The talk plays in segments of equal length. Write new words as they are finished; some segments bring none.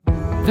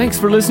Thanks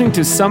for listening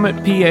to Summit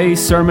PA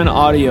Sermon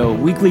Audio,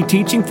 weekly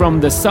teaching from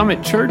the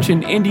Summit Church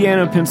in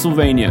Indiana,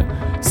 Pennsylvania.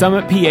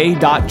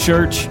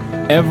 SummitPA.church,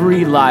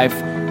 every life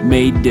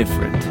made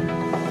different.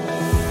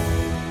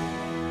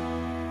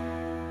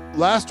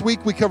 Last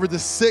week we covered the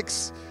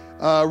 6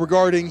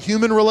 regarding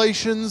human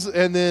relations,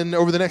 and then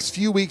over the next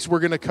few weeks we're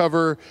going to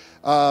cover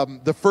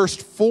the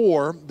first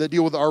 4 that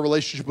deal with our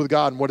relationship with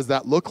God and what does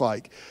that look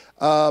like.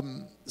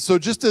 So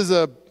just as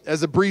a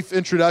brief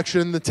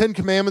introduction, the 10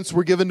 Commandments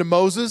were given to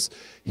Moses.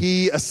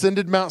 He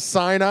ascended Mount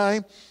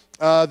Sinai.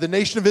 The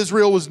nation of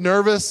Israel was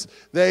nervous.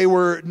 They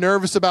were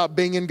nervous about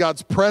being in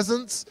God's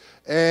presence,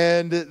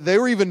 and they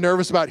were even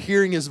nervous about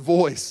hearing his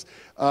voice,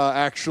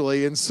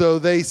 actually. And so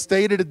they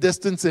stayed at a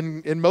distance,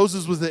 and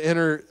Moses was the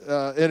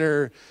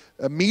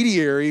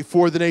intermediary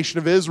for the nation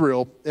of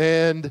Israel.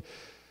 And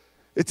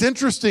it's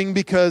interesting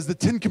because the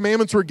 10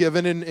 Commandments were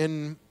given,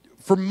 and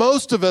for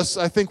most of us,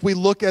 I think we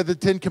look at the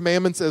 10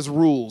 Commandments as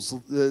rules,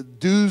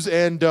 do's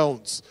and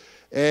don'ts.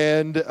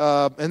 And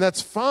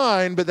that's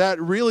fine, but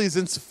that really is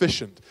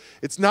insufficient.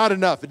 It's not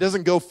enough. It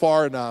doesn't go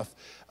far enough.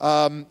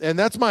 And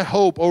that's my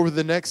hope over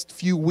the next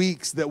few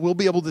weeks, that we'll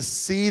be able to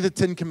see the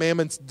 10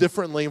 Commandments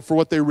differently and for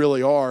what they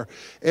really are.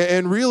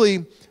 And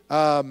really,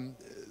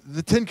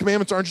 the 10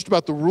 Commandments aren't just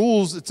about the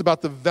rules, it's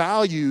about the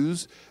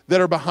values that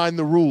are behind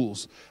the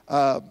rules.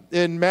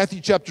 In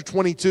Matthew chapter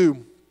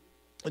 22,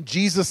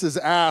 Jesus is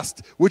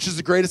asked, which is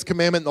the greatest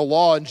commandment in the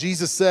law? And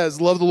Jesus says,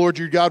 love the Lord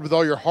your God with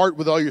all your heart,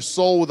 with all your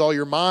soul, with all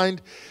your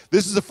mind.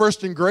 This is the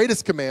first and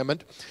greatest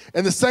commandment.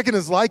 And the second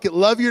is like it,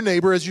 love your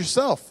neighbor as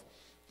yourself.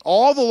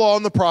 All the law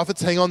and the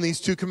prophets hang on these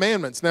 2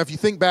 commandments. Now, if you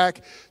think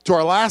back to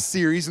our last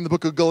series in the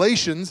book of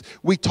Galatians,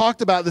 we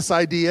talked about this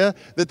idea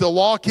that the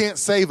law can't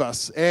save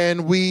us.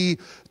 And we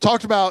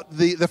talked about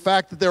the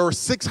fact that there are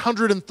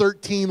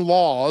 613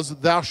 laws,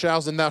 thou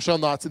shalt and thou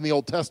shalt nots, in the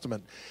Old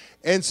Testament.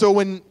 And so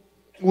when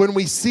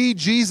we see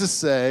Jesus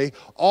say,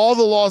 all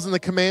the laws and the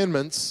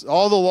commandments,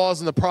 all the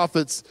laws and the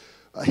prophets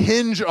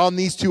hinge on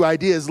these 2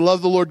 ideas,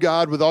 love the Lord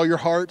God with all your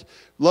heart,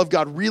 love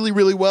God really,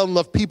 really well, and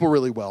love people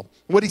really well.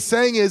 What he's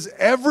saying is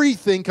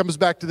everything comes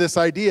back to this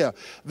idea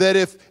that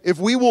if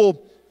we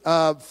will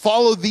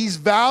follow these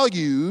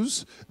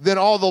values, then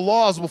all the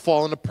laws will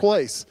fall into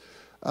place.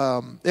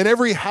 In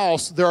every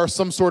house, there are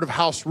some sort of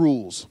house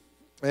rules.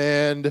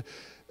 And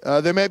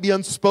they might be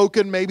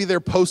unspoken, maybe they're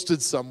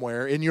posted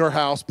somewhere in your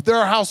house, but there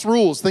are house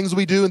rules, things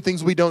we do and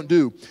things we don't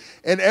do.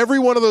 And every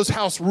one of those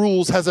house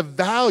rules has a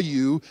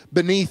value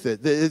beneath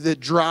it that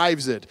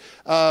drives it.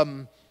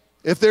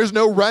 If there's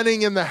no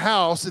running in the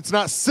house, it's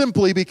not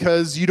simply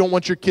because you don't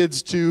want your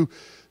kids to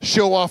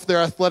show off their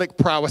athletic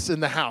prowess in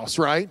the house,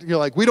 right? You're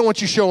like, we don't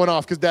want you showing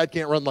off because dad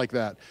can't run like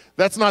that.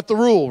 That's not the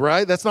rule,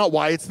 right? That's not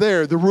why it's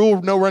there. The rule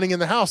of no running in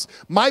the house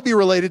might be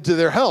related to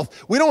their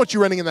health. We don't want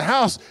you running in the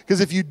house because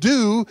if you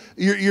do,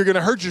 you're going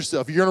to hurt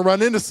yourself. You're going to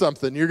run into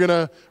something. You're going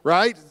to,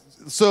 right?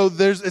 So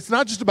it's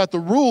not just about the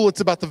rule,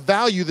 it's about the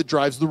value that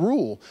drives the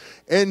rule.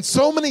 And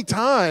so many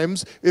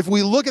times, if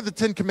we look at the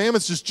 10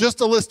 Commandments, just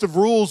a list of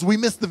rules, we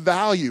miss the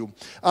value.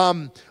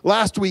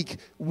 Last week,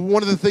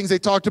 one of the things they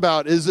talked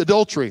about is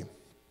adultery.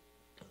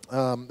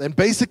 And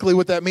basically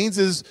what that means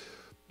is,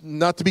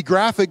 not to be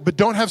graphic, but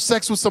don't have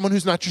sex with someone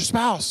who's not your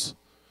spouse.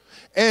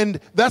 And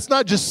that's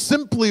not just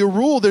simply a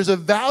rule, there's a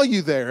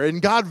value there. And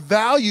God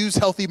values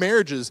healthy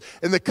marriages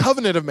and the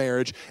covenant of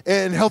marriage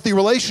and healthy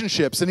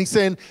relationships. And he's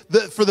saying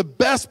that for the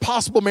best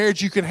possible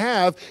marriage you can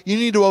have, you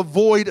need to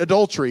avoid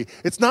adultery.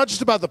 It's not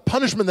just about the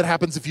punishment that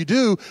happens if you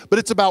do, but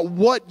it's about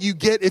what you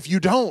get if you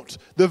don't.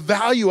 The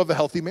value of a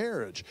healthy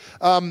marriage.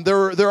 There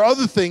are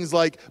other things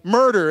like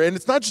murder, and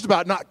it's not just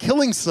about not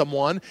killing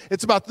someone,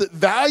 it's about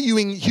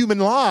valuing human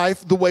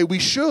life the way we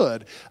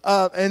should.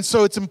 And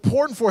so it's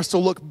important for us to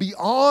look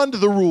beyond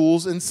the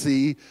rules and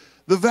see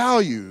the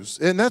values.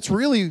 And that's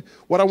really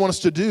what I want us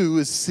to do,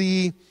 is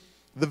see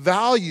the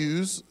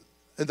values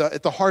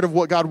at the heart of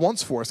what God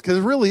wants for us. Because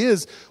it really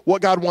is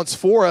what God wants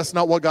for us,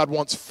 not what God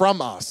wants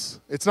from us.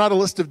 It's not a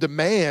list of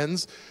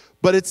demands,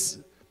 but it's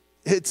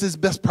his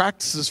best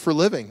practices for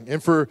living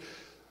and for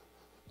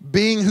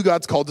being who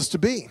God's called us to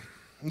be.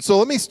 And so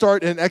let me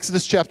start in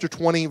Exodus chapter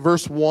 20,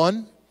 verse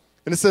 1.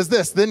 And it says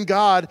this, then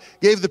God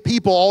gave the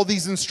people all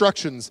these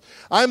instructions.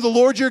 I am the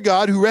Lord your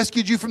God who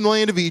rescued you from the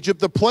land of Egypt,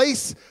 the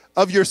place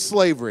of your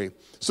slavery.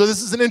 So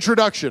this is an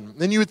introduction.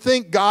 And you would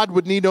think God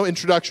would need no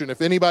introduction.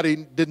 If anybody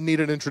didn't need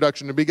an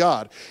introduction, to be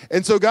God.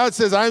 And so God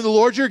says, I am the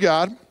Lord your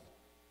God.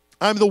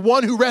 I'm the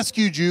one who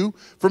rescued you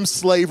from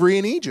slavery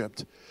in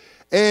Egypt.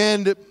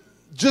 And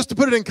just to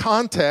put it in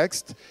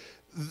context,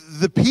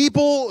 the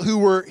people who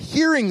were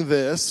hearing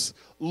this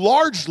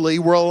largely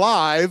were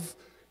alive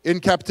in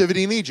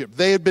captivity in Egypt.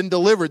 They had been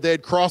delivered. They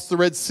had crossed the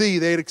Red Sea.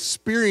 They had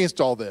experienced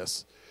all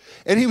this.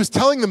 And he was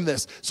telling them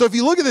this. So if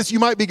you look at this, you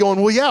might be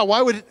going, well, yeah,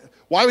 why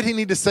would he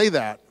need to say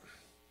that?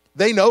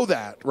 They know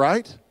that,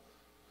 right?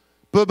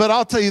 But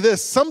I'll tell you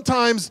this,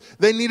 sometimes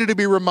they needed to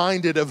be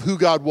reminded of who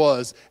God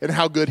was and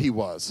how good he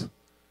was.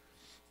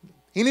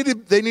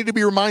 They need to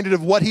be reminded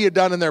of what he had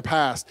done in their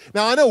past.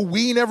 Now, I know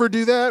we never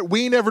do that.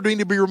 We never need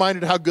to be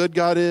reminded how good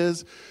God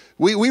is.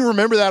 We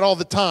remember that all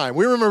the time.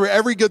 We remember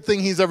every good thing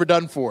he's ever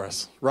done for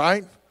us,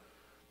 right?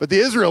 But the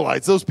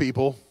Israelites, those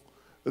people,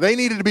 they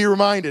needed to be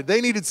reminded.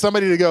 They needed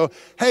somebody to go,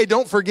 hey,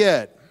 don't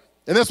forget.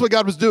 And that's what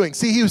God was doing.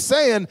 See, he was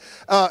saying,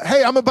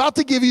 hey, I'm about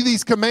to give you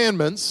these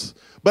commandments,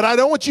 but I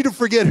don't want you to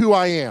forget who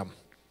I am.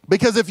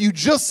 Because if you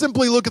just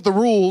simply look at the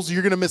rules,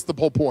 you're going to miss the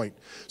whole point.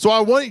 So what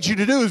I want you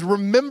to do is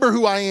remember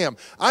who I am.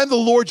 I'm the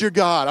Lord your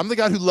God. I'm the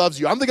God who loves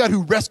you. I'm the God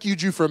who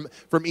rescued you from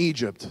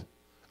Egypt.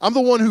 I'm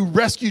the one who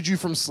rescued you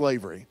from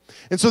slavery.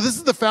 And so this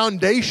is the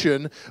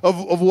foundation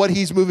of what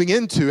he's moving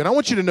into. And I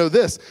want you to know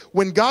this.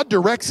 When God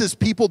directs his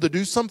people to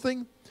do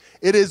something,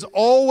 it is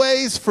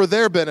always for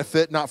their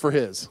benefit, not for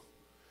his.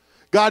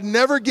 God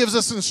never gives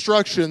us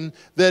instruction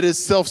that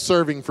is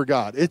self-serving for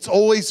God. It's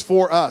always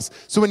for us.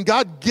 So when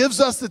God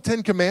gives us the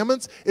 10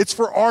 Commandments, it's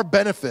for our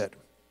benefit,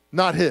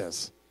 not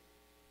his.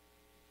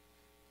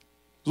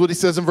 That's what he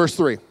says in verse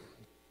 3.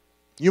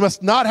 You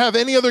must not have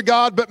any other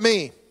God but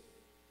me.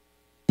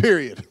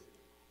 Period.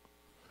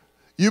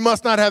 You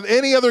must not have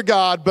any other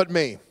God but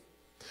me.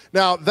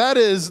 Now, that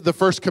is the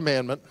first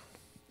commandment.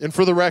 And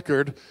for the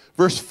record,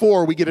 verse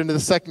 4, we get into the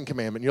second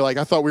commandment. You're like,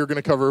 I thought we were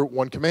going to cover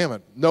one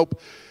commandment. Nope.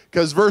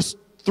 Because verse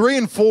 3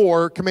 and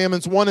 4,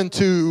 commandments 1 and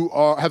 2,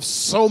 have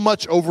so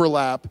much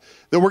overlap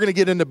that we're going to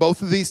get into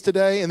both of these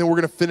today, and then we're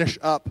going to finish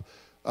up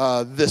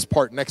this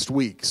part next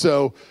week.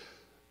 So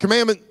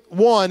commandment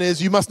 1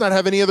 is you must not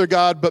have any other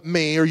God but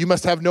me, or you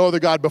must have no other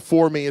God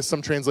before me, as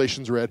some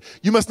translations read.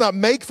 You must not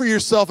make for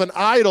yourself an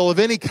idol of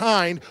any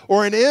kind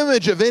or an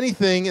image of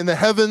anything in the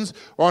heavens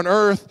or on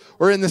earth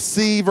or in the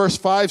sea. Verse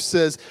 5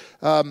 says,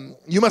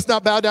 you must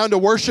not bow down to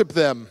worship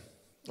them,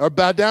 or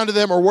bow down to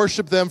them or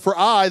worship them, for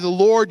I, the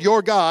Lord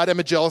your God, am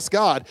a jealous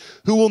God,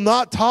 who will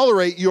not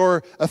tolerate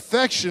your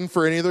affection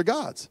for any other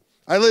gods.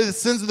 I lay the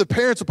sins of the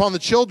parents upon the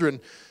children.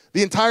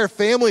 The entire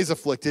family is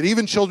afflicted,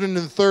 even children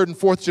in the third and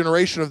fourth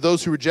generation of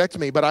those who reject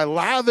me. But I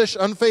lavish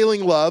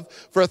unfailing love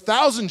for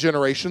 1,000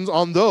 generations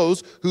on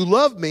those who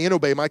love me and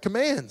obey my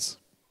commands.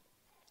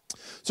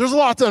 So there's a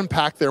lot to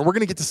unpack there, and we're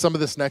going to get to some of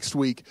this next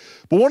week.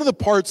 But one of the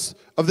parts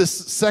of this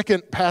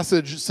second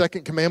passage,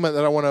 second commandment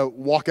that I want to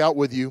walk out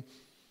with you,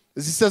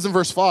 as he says in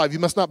verse 5, you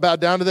must not bow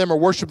down to them or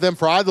worship them,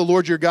 for I, the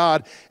Lord your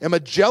God, am a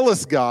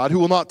jealous God who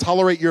will not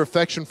tolerate your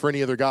affection for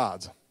any other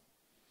gods.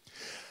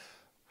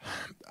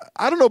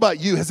 I don't know about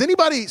you. Has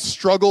anybody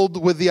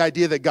struggled with the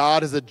idea that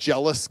God is a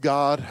jealous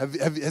God?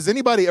 Has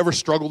anybody ever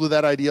struggled with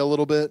that idea a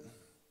little bit?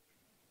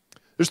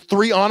 There's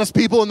 3 honest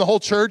people in the whole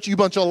church, you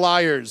bunch of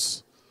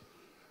liars.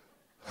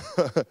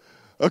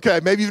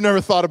 Okay, maybe you've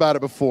never thought about it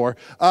before.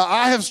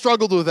 I have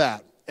struggled with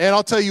that, and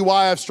I'll tell you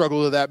why I've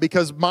struggled with that,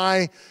 because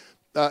my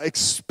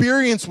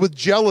experience with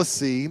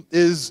jealousy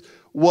is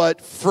what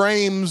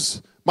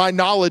frames my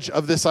knowledge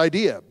of this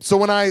idea. So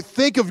when I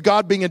think of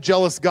God being a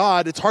jealous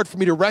God, it's hard for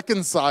me to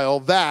reconcile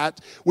that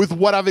with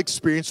what I've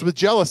experienced with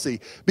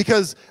jealousy,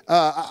 because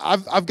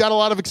I've got a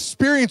lot of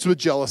experience with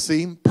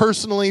jealousy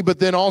personally, but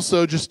then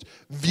also just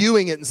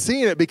viewing it and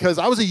seeing it, because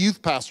I was a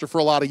youth pastor for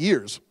a lot of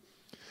years.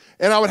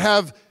 And I would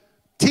have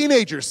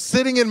teenagers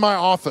sitting in my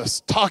office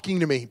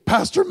talking to me,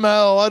 Pastor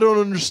Mel, I don't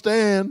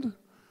understand.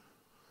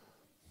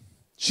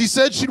 She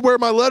said she'd wear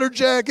my letter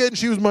jacket, and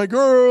she was my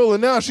girl,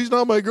 and now she's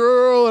not my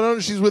girl, and I don't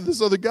know, she's with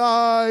this other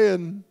guy.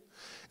 And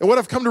what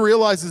I've come to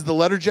realize is the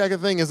letter jacket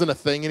thing isn't a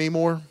thing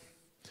anymore.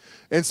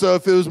 And so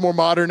if it was more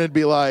modern, it'd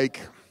be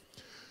like,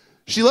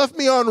 she left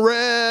me on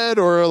red,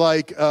 or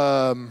like,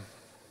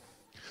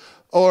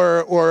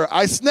 or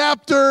I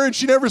snapped her, and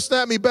she never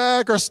snapped me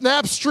back, or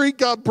snap streak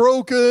got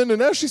broken, and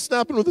now she's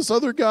snapping with this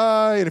other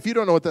guy. And if you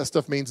don't know what that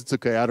stuff means, it's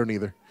okay, I don't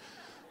either.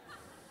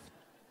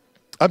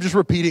 I'm just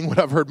repeating what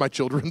I've heard my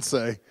children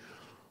say.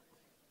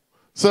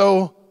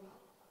 So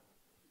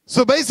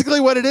basically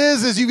what it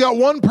is you got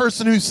one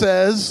person who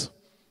says,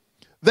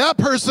 that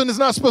person is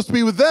not supposed to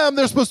be with them,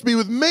 they're supposed to be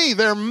with me,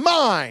 they're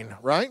mine,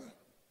 right?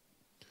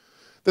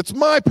 That's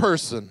my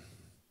person.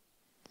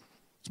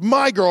 It's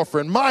my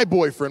girlfriend, my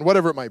boyfriend,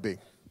 whatever it might be.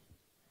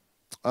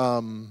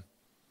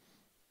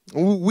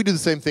 We do the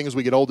same thing as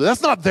we get older.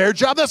 That's not their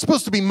job, that's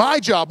supposed to be my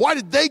job. Why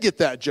did they get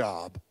that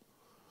job?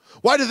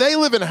 Why do they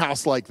live in a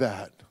house like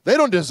that? They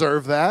don't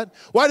deserve that.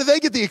 Why do they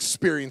get the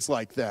experience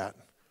like that?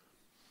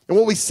 And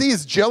what we see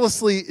is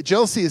jealousy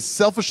is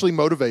selfishly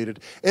motivated,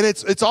 and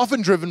it's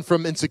often driven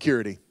from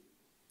insecurity.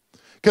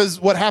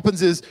 Because what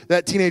happens is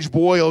that teenage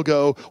boy will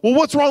go, well,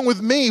 what's wrong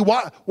with me?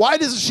 Why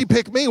doesn't she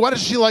pick me? Why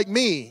does she like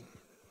me?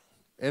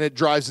 And it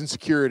drives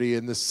insecurity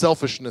and this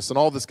selfishness and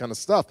all this kind of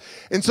stuff.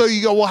 And so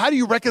you go, well, how do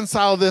you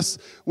reconcile this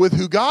with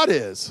who God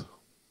is?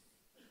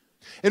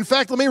 In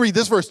fact, let me read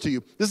this verse to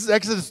you. This is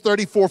Exodus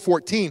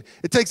 34:14.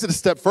 It takes it a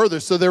step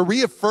further. So they're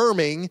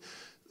reaffirming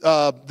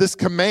this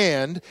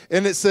command,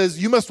 and it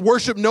says, you must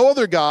worship no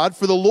other God,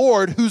 for the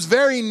Lord, whose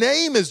very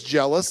name is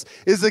jealous,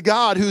 is a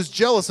God who's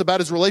jealous about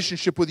his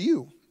relationship with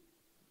you.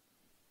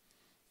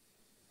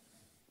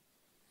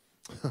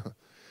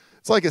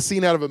 It's like a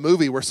scene out of a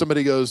movie where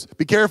somebody goes,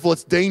 be careful,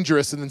 it's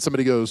dangerous, and then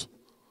somebody goes,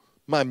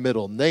 my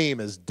middle name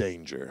is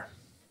Danger.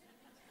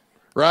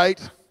 Right?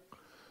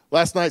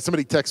 Last night,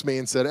 somebody texted me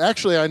and said,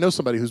 actually, I know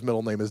somebody whose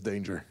middle name is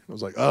Danger. I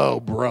was like, oh,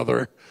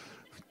 brother,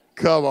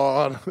 come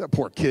on, that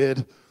poor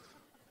kid.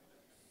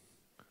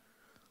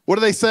 What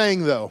are they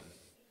saying, though?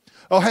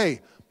 Oh,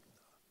 hey,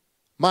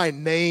 my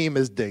name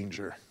is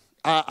Danger.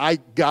 I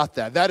got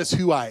that. That is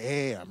who I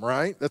am,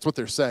 right? That's what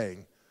they're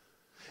saying.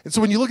 And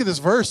so when you look at this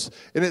verse,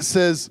 and it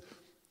says,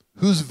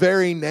 whose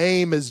very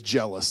name is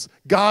jealous.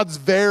 God's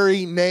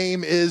very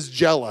name is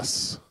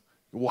jealous.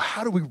 Well,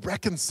 how do we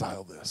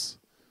reconcile this?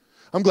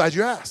 I'm glad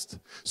you asked.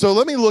 So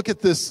let me look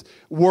at this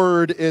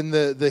word in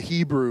the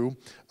Hebrew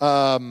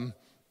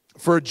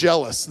for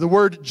jealous. The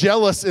word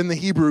jealous in the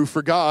Hebrew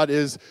for God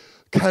is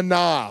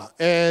kana.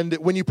 And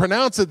when you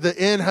pronounce it, the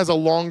N has a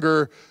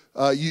longer,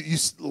 you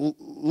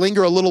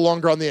linger a little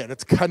longer on the end.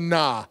 It's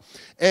kana.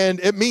 And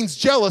it means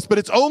jealous, but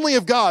it's only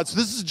of God. So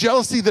this is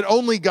jealousy that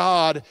only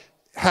God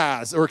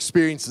has or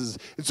experiences.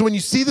 And so when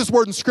you see this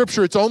word in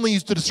Scripture, it's only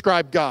used to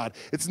describe God.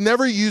 It's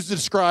never used to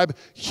describe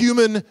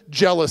human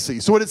jealousy.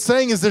 So what it's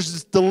saying is there's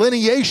this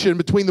delineation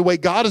between the way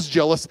God is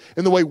jealous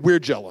and the way we're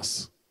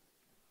jealous.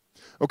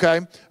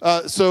 Okay?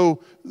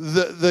 So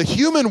the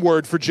human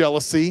word for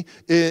jealousy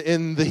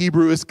in the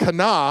Hebrew is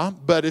kana,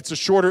 but it's a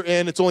shorter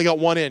N. It's only got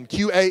one N.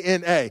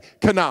 Q-A-N-A.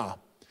 Kana.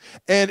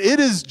 And it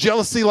is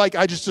jealousy like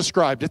I just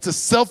described. It's a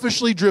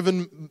selfishly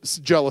driven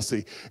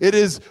jealousy. It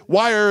is,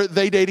 why are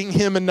they dating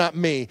him and not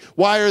me?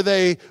 Why did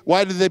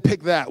they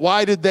pick that?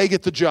 Why did they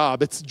get the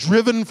job? It's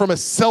driven from a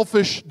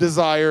selfish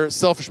desire,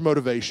 selfish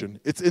motivation.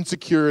 It's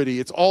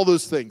insecurity. It's all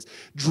those things.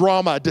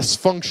 Drama,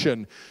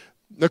 dysfunction.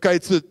 Okay,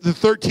 it's the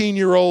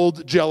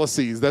 13-year-old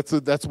jealousies. That's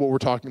what we're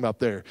talking about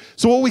there.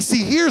 So what we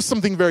see here is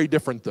something very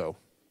different, though.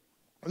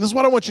 And this is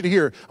what I want you to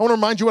hear. I want to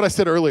remind you what I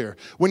said earlier.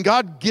 When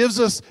God gives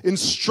us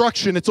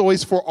instruction, it's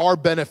always for our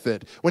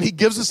benefit. When he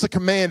gives us a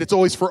command, it's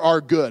always for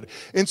our good.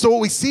 And so what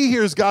we see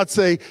here is God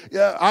say,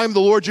 I am the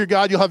Lord your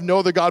God. You'll have no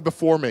other God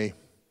before me.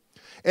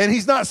 And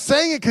he's not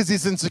saying it because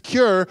he's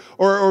insecure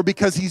or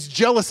because he's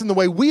jealous in the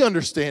way we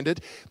understand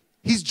it.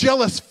 He's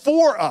jealous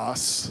for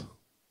us,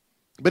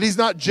 but he's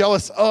not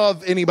jealous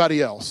of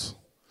anybody else.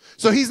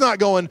 So he's not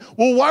going,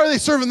 well, why are they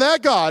serving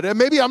that God? And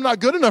maybe I'm not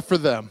good enough for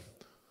them.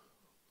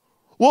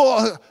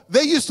 Well,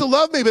 they used to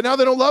love me, but now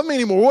they don't love me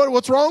anymore.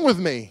 What's wrong with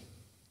me?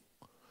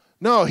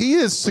 No, he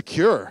is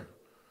secure.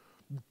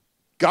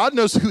 God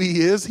knows who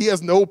he is. He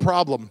has no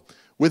problem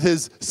with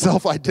his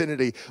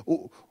self-identity.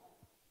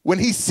 When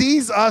he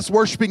sees us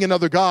worshiping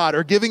another God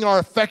or giving our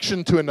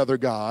affection to another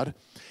God,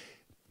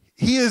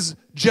 he is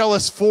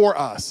jealous for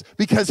us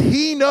because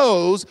he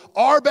knows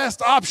our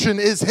best option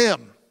is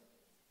him.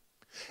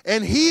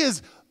 And he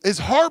is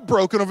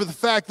heartbroken over the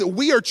fact that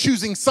we are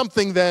choosing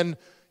something than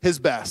his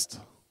best.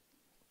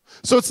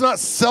 So it's not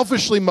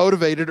selfishly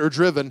motivated or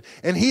driven,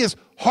 and he is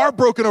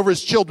heartbroken over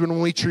his children when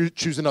we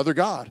choose another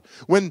God.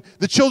 When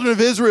the children of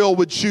Israel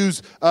would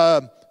choose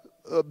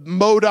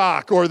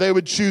Modoc, or they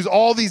would choose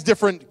all these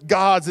different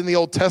gods in the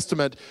Old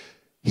Testament,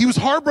 he was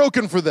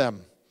heartbroken for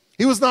them.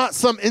 He was not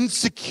some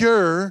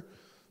insecure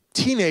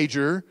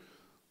teenager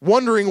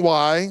wondering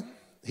why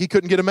he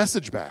couldn't get a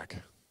message back.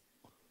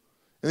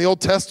 In the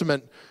Old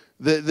Testament,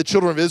 the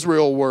children of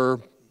Israel were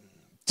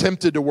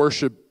tempted to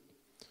worship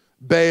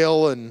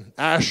Baal and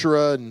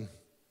Asherah and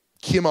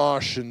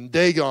Chemosh and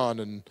Dagon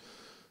and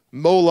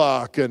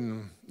Moloch.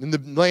 And in the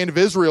land of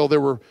Israel,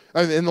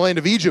 in the land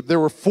of Egypt, there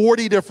were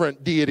 40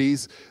 different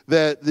deities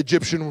that the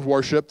Egyptians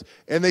worshipped,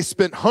 and they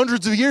spent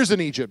hundreds of years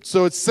in Egypt.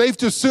 So it's safe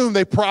to assume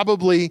they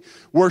probably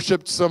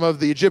worshipped some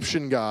of the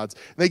Egyptian gods.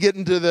 They get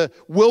into the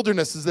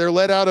wilderness as they're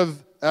led out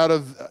of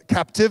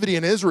captivity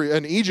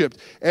in Egypt,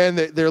 and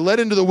they're led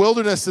into the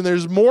wilderness, and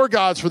there's more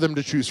gods for them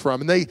to choose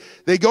from. And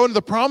they go into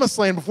the promised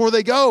land. Before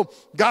they go,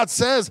 God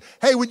says,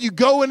 hey, when you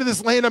go into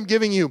this land I'm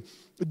giving you,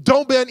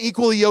 don't be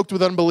unequally yoked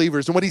with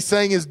unbelievers. And what he's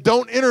saying is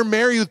don't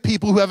intermarry with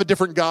people who have a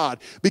different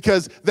God,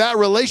 because that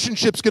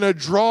relationship's going to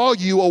draw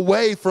you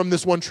away from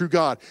this one true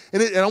God.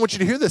 And I want you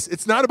to hear this.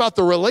 It's not about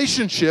the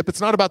relationship. It's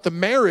not about the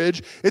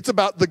marriage. It's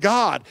about the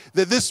God,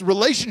 that this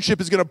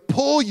relationship is going to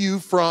pull you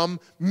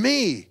from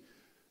me.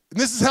 And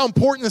this is how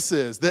important this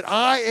is, that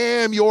I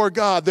am your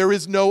God. There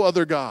is no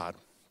other God.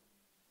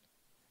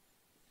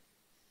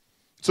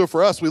 So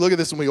for us, we look at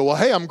this and we go, well,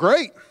 hey, I'm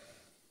great.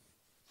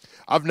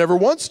 I've never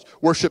once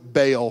worshiped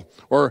Baal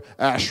or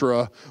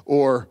Asherah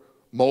or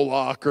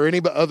Moloch or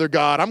any other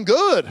God. I'm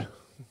good.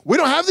 We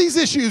don't have these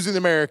issues in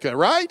America,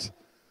 right?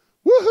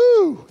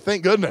 Woohoo!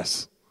 Thank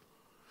goodness.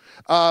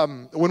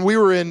 When we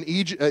were in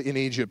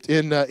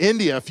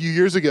India a few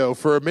years ago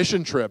for a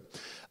mission trip,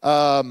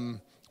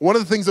 one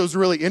of the things that was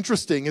really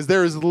interesting is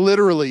there is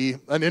literally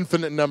an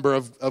infinite number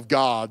of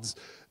gods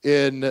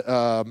in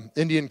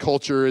Indian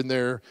culture, in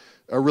their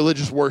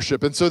religious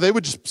worship. And so they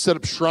would just set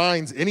up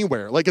shrines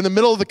anywhere, like in the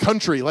middle of the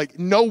country, like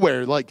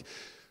nowhere, like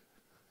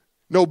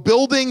no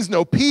buildings,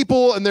 no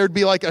people, and there'd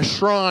be like a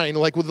shrine,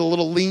 like with a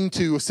little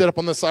lean-to set up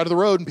on the side of the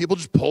road, and people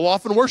just pull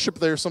off and worship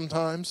there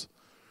sometimes.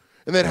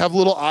 And they'd have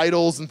little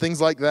idols and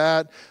things like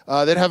that.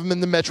 They'd have them in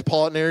the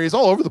metropolitan areas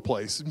all over the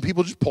place. And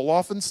people just pull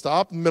off and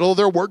stop. In the middle of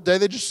their work day,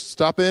 they just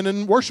stop in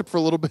and worship for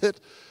a little bit.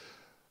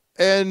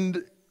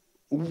 And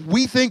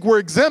we think we're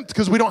exempt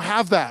because we don't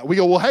have that. We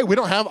go, well, hey, we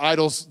don't have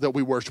idols that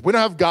we worship. We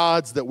don't have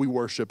gods that we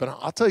worship. And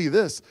I'll tell you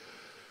this,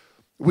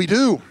 we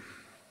do.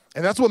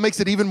 And that's what makes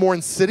it even more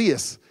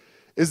insidious,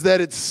 is that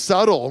it's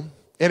subtle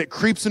and it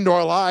creeps into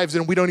our lives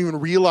and we don't even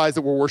realize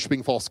that we're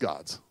worshiping false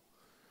gods.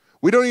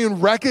 We don't even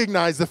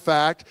recognize the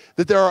fact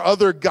that there are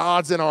other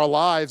gods in our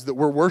lives that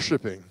we're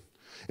worshiping.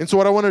 And so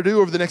what I want to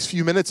do over the next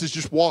few minutes is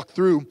just walk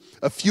through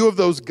a few of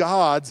those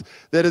gods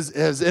that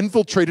has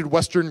infiltrated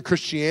Western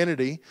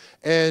Christianity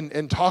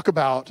and talk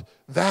about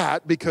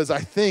that, because I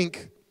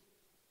think,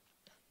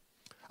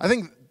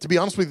 to be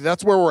honest with you,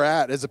 that's where we're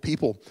at as a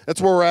people.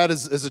 That's where we're at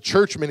as a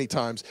church many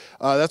times.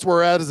 That's where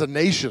we're at as a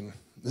nation,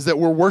 is that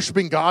we're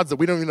worshiping gods that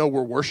we don't even know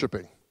we're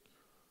worshiping.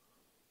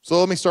 So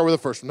let me start with the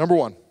first one. Number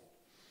one,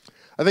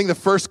 I think the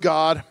first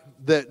God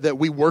that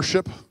we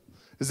worship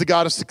is the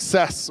God of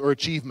success or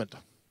achievement.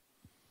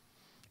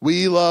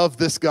 We love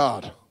this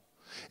God.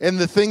 And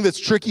the thing that's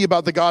tricky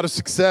about the God of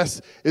success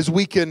is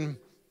we can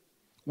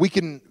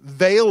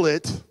veil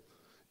it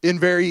in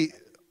very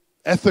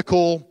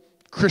ethical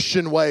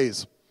Christian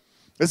ways.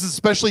 This is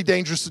especially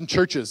dangerous in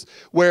churches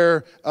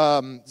where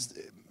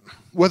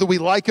whether we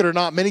like it or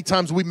not, many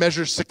times we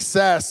measure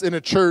success in a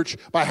church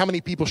by how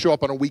many people show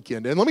up on a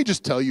weekend. And let me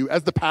just tell you,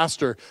 as the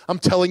pastor, I'm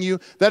telling you,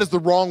 that is the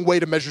wrong way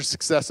to measure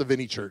success of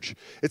any church.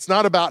 It's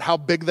not about how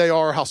big they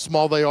are, how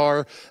small they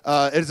are.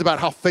 It's about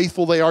how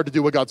faithful they are to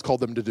do what God's called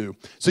them to do.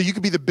 So you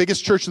could be the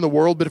biggest church in the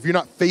world, but if you're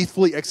not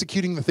faithfully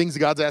executing the things that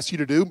God's asked you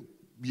to do,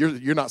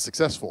 you're not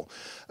successful.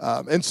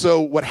 And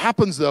so what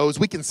happens, though, is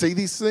we can say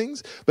these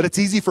things, but it's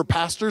easy for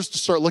pastors to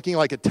start looking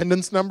like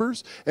attendance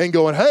numbers and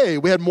going, hey,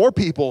 we had more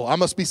people, I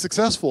must be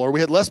successful, or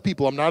we had less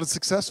people, I'm not as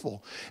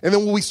successful. And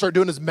then what we start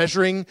doing is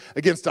measuring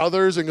against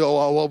others and go,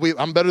 oh, well,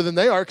 I'm better than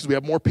they are because we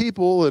have more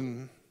people,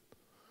 and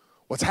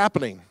what's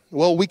happening?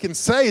 Well, we can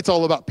say it's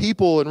all about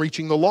people and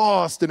reaching the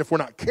lost, and if we're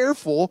not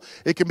careful,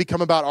 it can become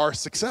about our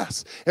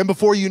success. And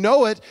before you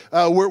know it,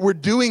 we're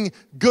doing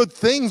good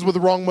things with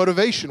the wrong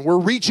motivation. We're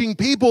reaching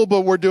people,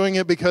 but we're doing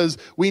it because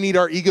we need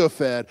our ego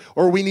fed,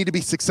 or we need to be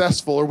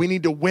successful, or we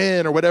need to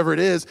win, or whatever it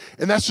is,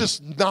 and that's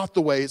just not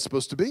the way it's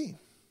supposed to be.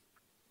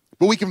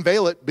 But we can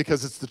veil it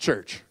because it's the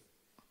church.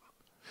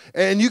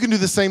 And you can do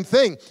the same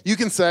thing. You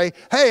can say,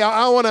 hey,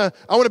 I want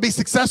to be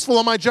successful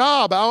on my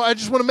job. I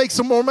just want to make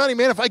some more money.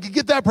 Man, if I could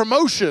get that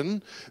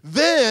promotion,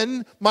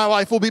 then my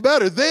life will be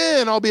better.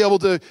 Then I'll be able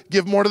to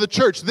give more to the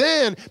church.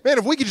 Then, man,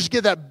 if we could just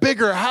get that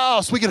bigger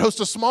house, we could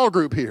host a small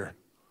group here.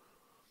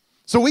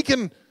 So we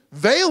can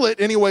veil it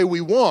any way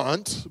we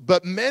want,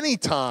 but many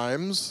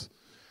times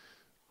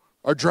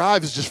our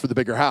drive is just for the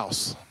bigger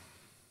house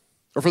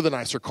or for the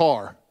nicer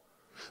car.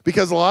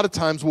 Because a lot of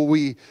times what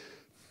we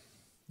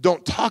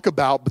don't talk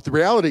about, but the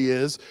reality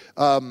is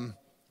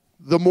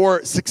the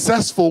more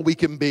successful we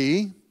can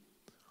be,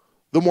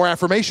 the more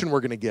affirmation we're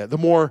going to get. The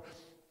more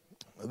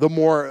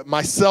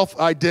my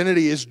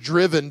self-identity is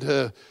driven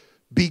to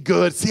be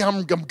good. See,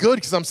 I'm good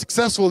because I'm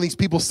successful, and these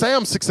people say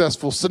I'm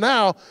successful, so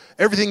now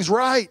everything's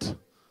right.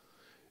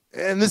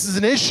 And this is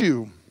an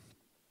issue.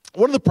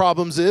 One of the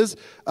problems is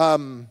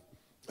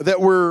that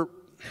we're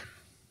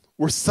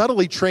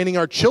subtly training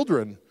our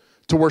children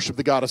to worship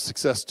the God of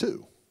success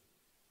too.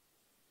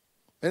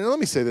 And let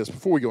me say this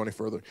before we go any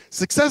further.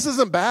 Success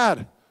isn't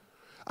bad.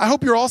 I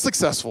hope you're all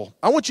successful.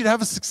 I want you to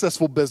have a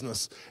successful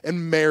business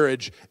and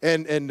marriage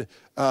and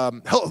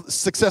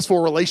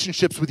successful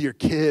relationships with your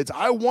kids.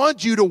 I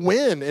want you to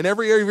win in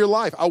every area of your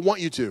life. I want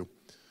you to.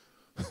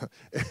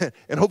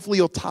 And hopefully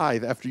you'll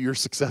tithe after you're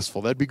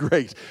successful. That'd be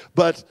great.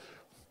 But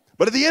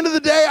at the end of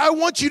the day, I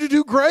want you to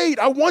do great.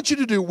 I want you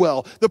to do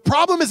well. The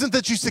problem isn't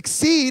that you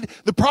succeed.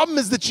 The problem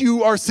is that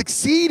you are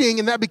succeeding,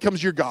 and that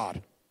becomes your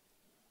God.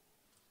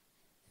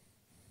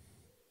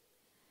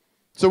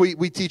 So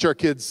we teach our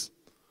kids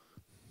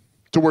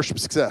to worship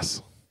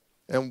success,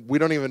 and we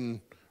don't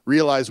even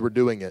realize we're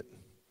doing it.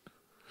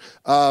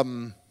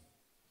 And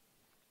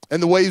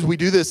the ways we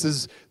do this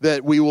is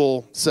that we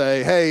will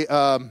say, hey,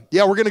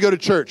 yeah, we're going to go to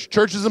church.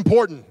 Church is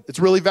important. It's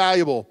really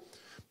valuable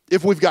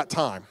if we've got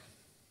time.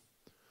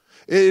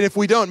 And if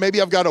we don't,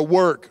 maybe I've got to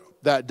work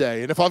that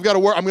day. And if I've got to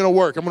work, I'm going to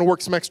work. I'm going to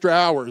work some extra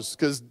hours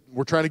because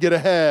we're trying to get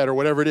ahead or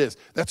whatever it is.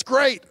 That's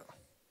great.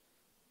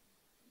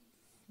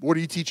 What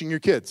are you teaching your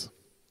kids?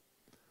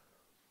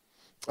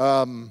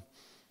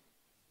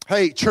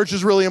 Hey, church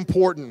is really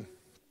important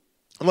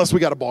unless we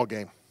got a ball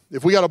game.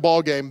 If we got a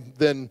ball game,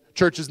 then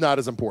church is not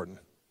as important.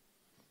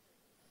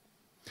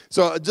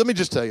 So let me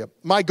just tell you,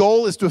 my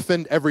goal is to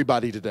offend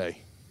everybody today.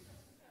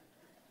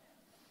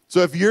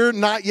 So if you're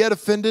not yet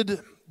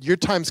offended, your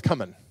time's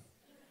coming.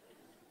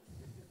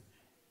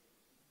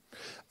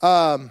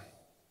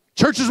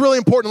 Church is really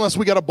important unless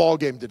we got a ball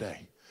game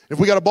today. If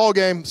we got a ball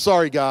game,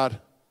 sorry, God.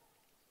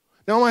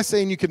 Now, am I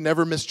saying you can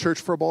never miss church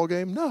for a ball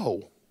game?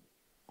 No.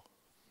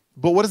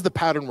 But what is the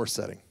pattern we're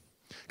setting?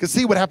 Because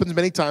see, what happens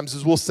many times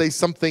is we'll say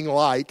something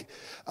like,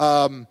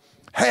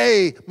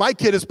 Hey, my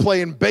kid is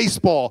playing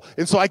baseball,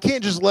 and so I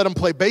can't just let them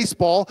play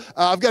baseball.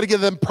 I've got to give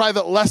them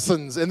private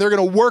lessons, and they're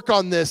going to work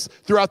on this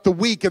throughout the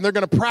week, and they're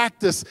going to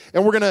practice,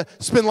 and we're going to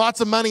spend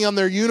lots of money on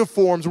their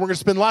uniforms, and we're going to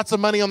spend lots of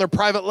money on their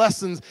private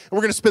lessons, and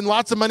we're going to spend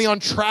lots of money on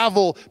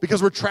travel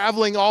because we're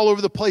traveling all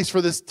over the place for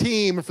this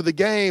team and for the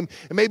game.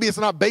 And maybe it's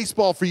not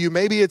baseball for you.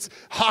 Maybe it's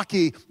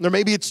hockey, or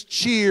maybe it's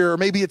cheer, or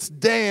maybe it's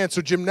dance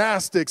or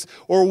gymnastics,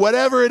 or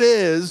whatever it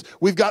is.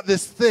 We've got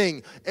this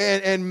thing,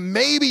 and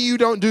maybe you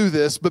don't do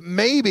this, but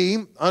maybe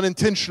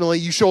unintentionally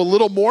you show a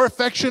little more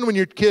affection when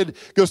your kid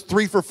goes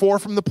 3 for 4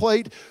 from the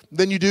plate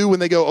than you do when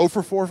they go 0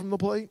 for 4 from the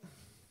plate.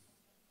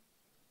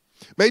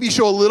 Maybe you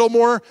show a little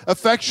more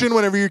affection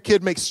whenever your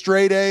kid makes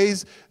straight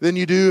A's than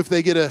you do if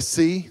they get a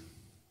C.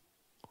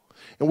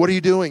 And what are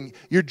you doing?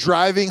 You're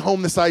driving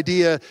home this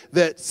idea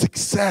that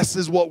success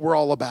is what we're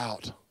all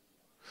about.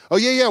 Oh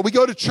yeah, we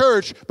go to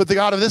church, but the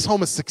God of this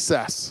home is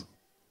success.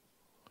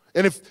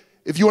 And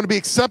if you want to be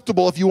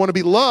acceptable, if you want to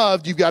be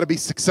loved, you've got to be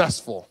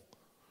successful.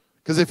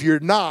 Because if you're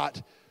not,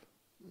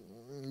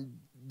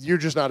 you're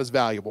just not as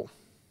valuable.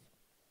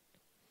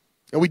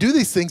 And we do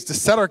these things to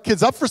set our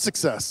kids up for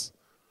success.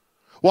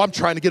 Well, I'm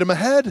trying to get them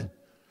ahead.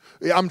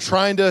 I'm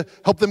trying to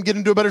help them get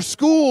into a better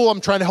school. I'm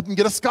trying to help them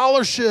get a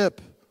scholarship.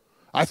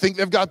 I think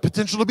they've got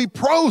potential to be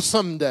pro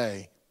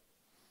someday.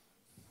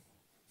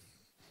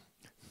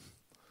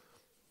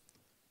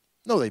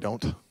 No, they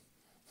don't.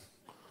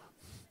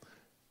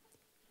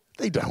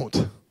 They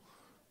don't.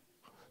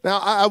 Now,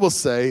 I will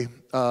say,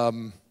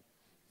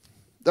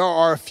 there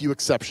are a few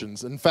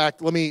exceptions. In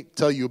fact, let me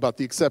tell you about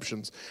the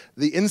exceptions.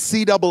 The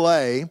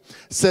NCAA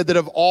said that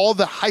of all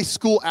the high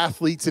school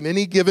athletes in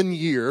any given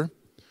year,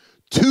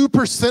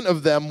 2%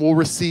 of them will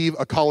receive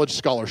a college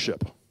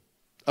scholarship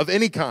of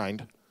any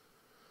kind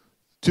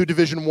to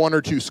Division I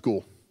or II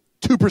school.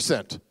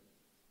 2%.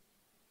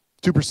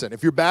 2%.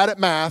 If you're bad at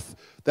math,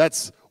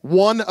 that's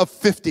 1 of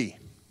 50.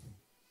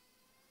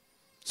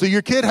 So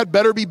your kid had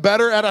better be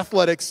better at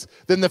athletics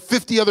than the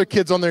 50 other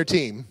kids on their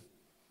team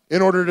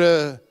in order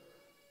to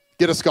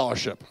get a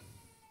scholarship.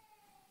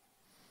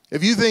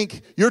 If you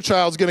think your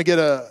child's going to get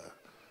a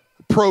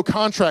pro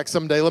contract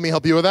someday, let me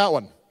help you with that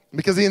one.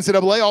 Because the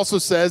NCAA also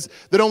says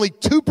that only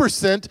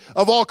 2%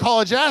 of all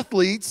college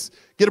athletes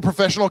get a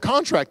professional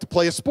contract to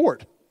play a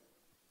sport.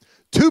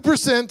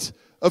 2%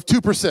 of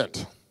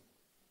 2%.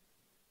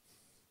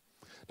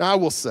 Now, I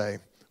will say,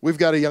 we've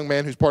got a young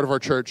man who's part of our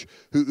church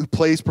who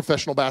plays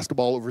professional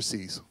basketball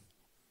overseas.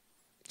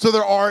 So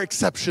there are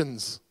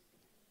exceptions,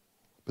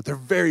 but they're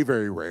very,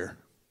 very rare.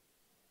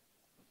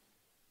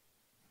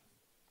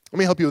 Let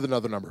me help you with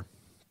another number.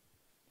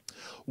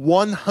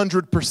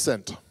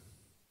 100%.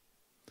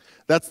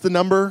 That's the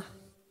number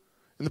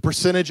and the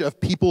percentage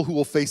of people who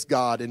will face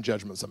God in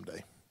judgment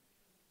someday.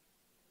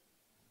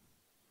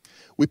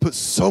 We put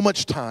so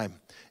much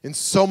time and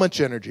so much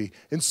energy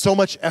and so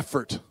much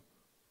effort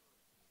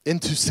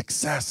into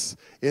success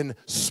in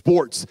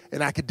sports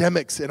and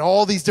academics and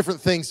all these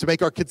different things to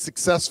make our kids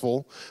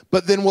successful.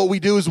 But then what we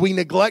do is we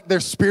neglect their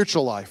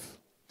spiritual life.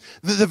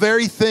 The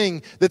very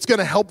thing that's going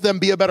to help them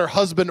be a better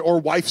husband or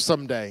wife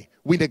someday,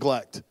 we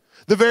neglect.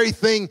 The very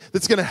thing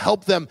that's going to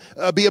help them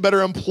be a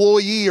better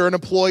employee or an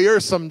employer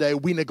someday,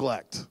 we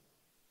neglect.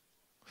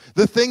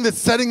 The thing that's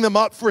setting them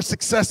up for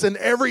success in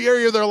every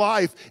area of their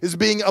life is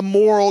being a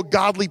moral,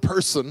 godly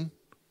person,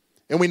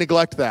 and we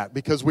neglect that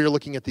because we are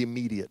looking at the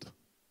immediate.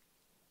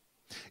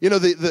 You know,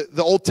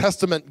 the Old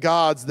Testament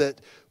gods that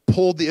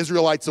pulled the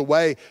Israelites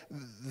away,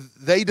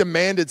 they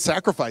demanded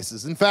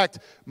sacrifices. In fact,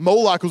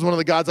 Moloch was one of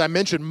the gods I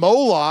mentioned.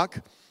 Moloch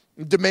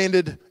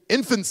demanded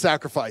infant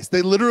sacrifice.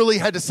 They literally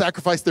had to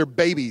sacrifice their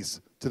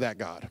babies to that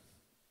god.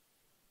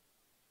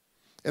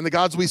 And the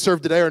gods we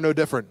serve today are no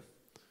different.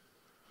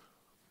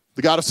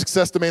 The God of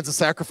success demands a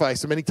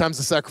sacrifice, and many times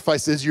the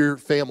sacrifice is your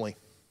family.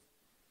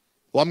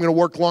 Well, I'm going to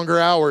work longer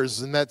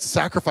hours, and that's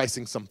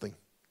sacrificing something.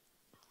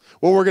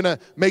 Well, we're going to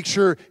make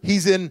sure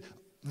he's in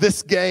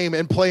this game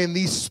and playing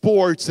these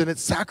sports, and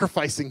it's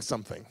sacrificing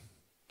something.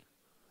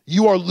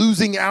 You are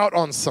losing out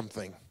on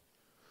something.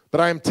 But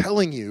I am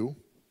telling you,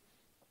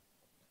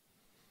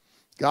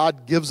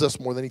 God gives us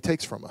more than he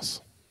takes from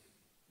us.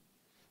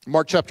 In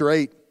Mark chapter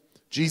 8,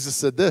 Jesus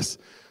said this,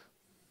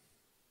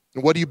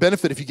 "And what do you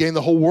benefit if you gain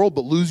the whole world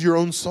but lose your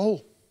own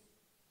soul?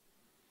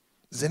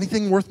 Is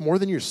anything worth more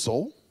than your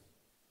soul?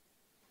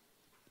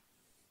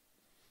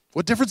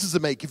 What difference does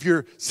it make if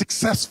you're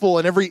successful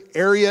in every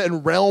area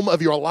and realm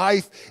of your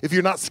life, if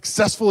you're not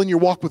successful in your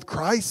walk with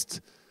Christ?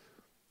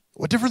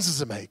 What difference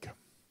does it make?"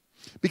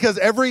 Because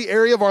every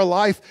area of our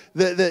life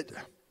that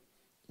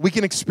we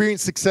can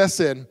experience success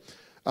in,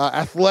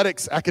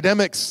 athletics,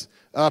 academics,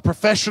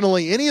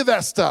 professionally, any of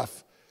that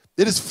stuff,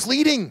 it is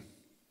fleeting.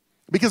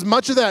 Because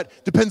much of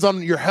that depends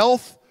on your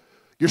health,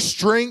 your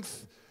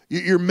strength,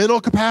 your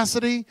mental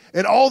capacity,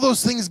 and all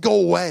those things go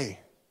away.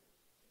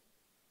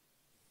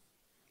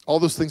 All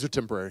those things are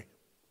temporary.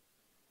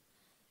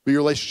 But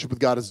your relationship with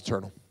God is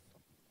eternal.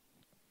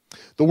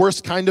 The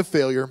worst kind of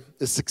failure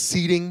is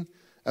succeeding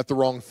at the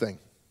wrong thing.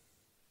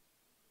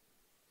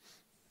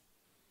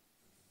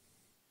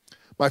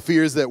 My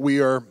fear is that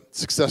we are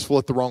successful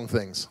at the wrong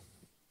things.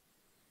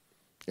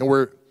 And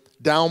we're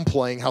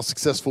downplaying how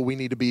successful we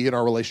need to be in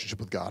our relationship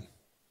with God.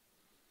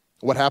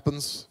 What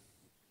happens?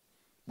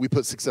 We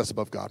put success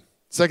above God.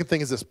 Second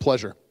thing is this,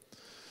 pleasure.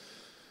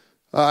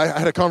 I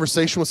had a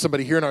conversation with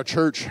somebody here in our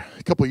church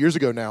a couple of years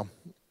ago now,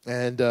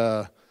 and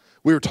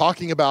we were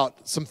talking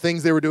about some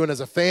things they were doing as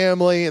a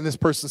family, and this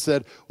person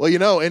said, well, you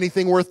know,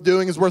 anything worth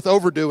doing is worth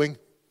overdoing.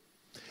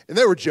 And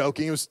they were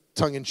joking. It was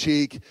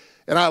tongue-in-cheek,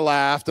 and I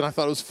laughed, and I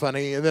thought it was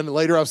funny. And then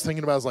later I was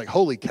thinking about it, I was like,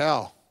 holy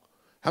cow,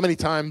 how many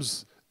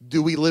times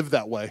do we live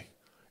that way?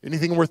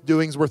 Anything worth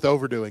doing is worth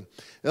overdoing.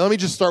 Now, let me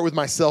just start with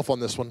myself on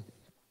this one.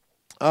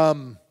 I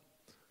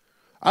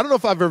don't know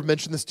if I've ever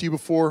mentioned this to you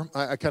before.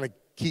 I kind of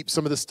keep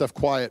some of this stuff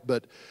quiet,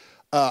 but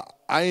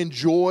I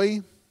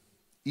enjoy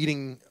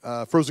eating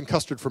frozen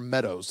custard from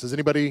Meadows. Has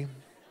anybody,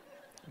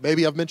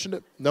 maybe I've mentioned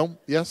it? No?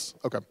 Yes?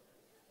 Okay.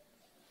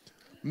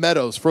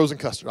 Meadows, frozen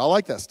custard. I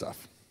like that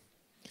stuff.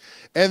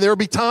 And there'll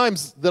be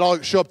times that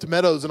I'll show up to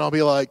Meadows and I'll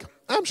be like,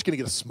 I'm just going to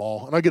get a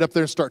small. And I'll get up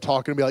there and start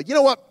talking and be like, you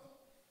know what?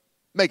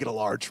 Make it a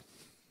large.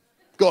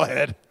 Go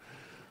ahead.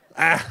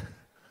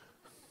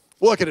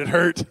 What could it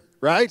hurt,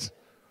 right?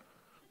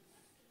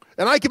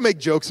 And I can make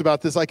jokes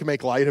about this. I can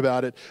make light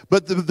about it.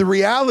 But the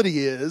reality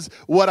is,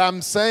 what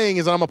I'm saying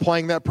is I'm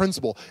applying that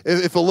principle.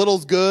 If a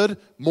little's good,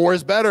 more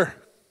is better.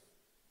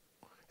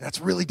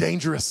 That's really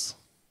dangerous.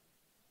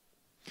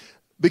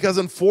 Because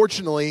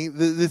unfortunately,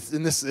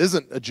 this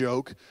isn't a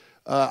joke,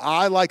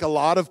 I, like a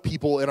lot of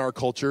people in our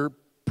culture,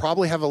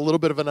 probably have a little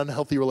bit of an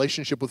unhealthy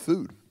relationship with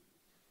food.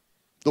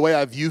 The way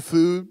I view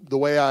food, the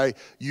way I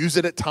use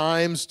it at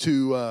times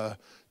to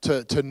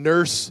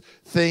nurse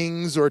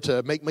things or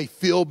to make me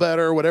feel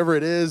better, whatever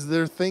it is,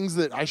 there are things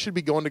that I should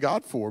be going to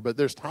God for, but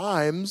there's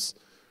times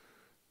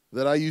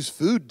that I use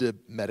food to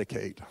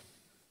medicate.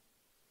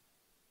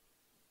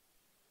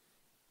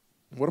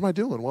 What am I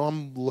doing? Well,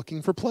 I'm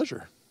looking for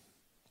pleasure.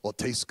 Well, it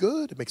tastes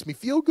good. It makes me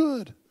feel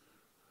good.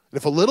 And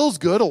if a little's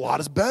good, a lot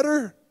is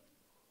better.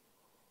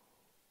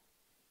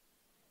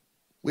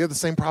 We have the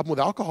same problem with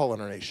alcohol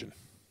in our nation.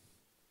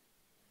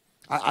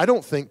 I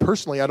don't think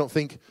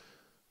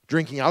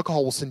drinking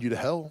alcohol will send you to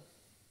hell.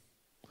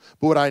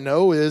 But what I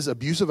know is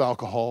abuse of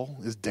alcohol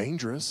is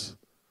dangerous.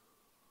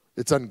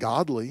 It's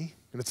ungodly,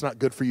 and it's not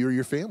good for you or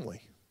your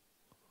family.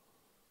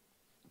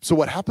 So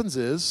what happens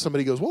is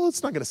somebody goes, well,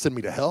 it's not going to send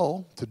me to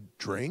hell to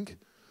drink.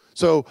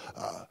 So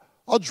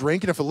I'll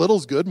drink, and if a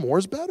little's good, more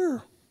is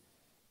better.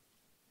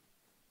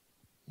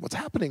 What's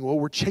happening? Well,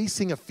 we're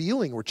chasing a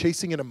feeling. We're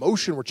chasing an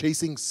emotion. We're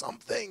chasing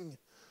something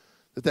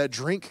that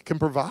drink can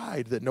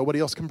provide that nobody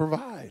else can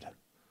provide.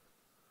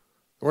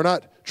 We're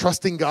not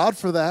trusting God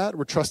for that.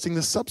 We're trusting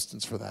the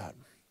substance for that.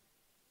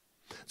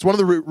 It's one of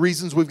the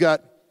reasons we've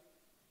got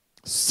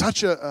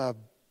such a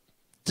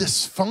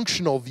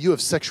dysfunctional view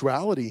of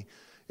sexuality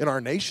in our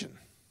nation.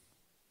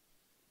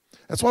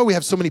 That's why we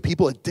have so many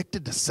people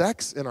addicted to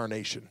sex in our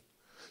nation.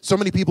 So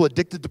many people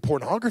addicted to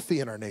pornography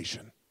in our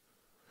nation.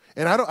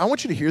 And I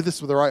want you to hear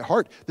this with the right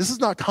heart. This is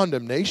not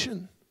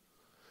condemnation.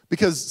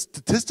 Because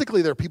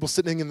statistically, there are people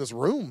sitting in this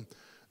room.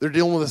 They're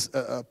dealing with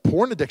a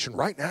porn addiction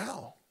right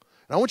now.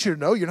 And I want you to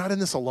know you're not in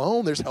this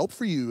alone. There's help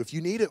for you. If you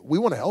need it, we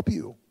want to help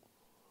you.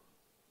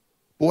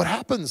 But what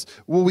happens?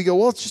 Well, we go,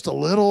 well, it's just a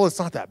little. It's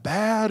not that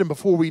bad. And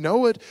before we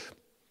know it,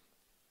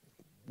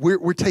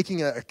 we're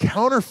taking a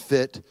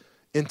counterfeit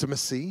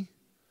intimacy,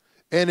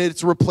 and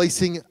it's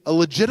replacing a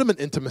legitimate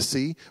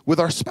intimacy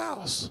with our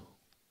spouse.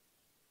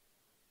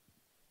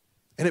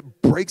 And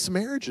it breaks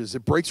marriages.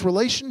 It breaks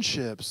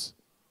relationships.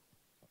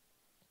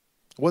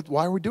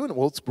 Why are we doing it?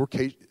 Well,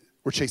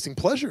 we're chasing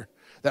pleasure.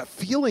 That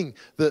feeling,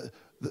 the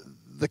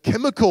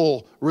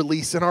chemical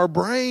release in our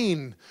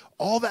brain,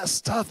 all that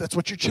stuff, that's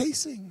what you're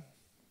chasing.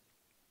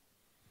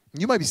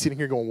 You might be sitting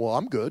here going, well,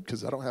 I'm good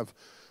because I don't have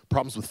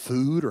problems with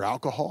food or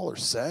alcohol or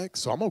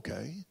sex, so I'm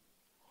okay.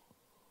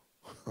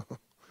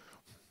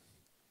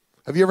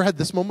 Have you ever had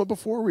this moment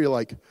before where you're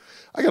like,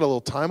 I got a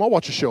little time, I'll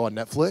watch a show on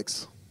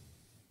Netflix.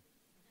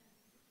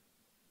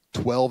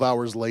 12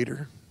 hours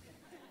later.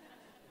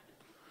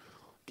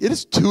 It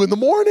is 2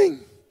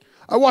 a.m.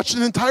 I watched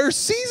an entire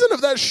season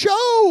of that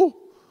show.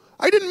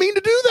 I didn't mean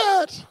to do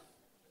that.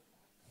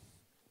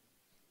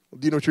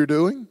 Do you know what you're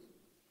doing?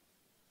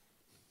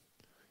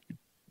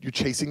 You're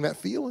chasing that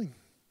feeling.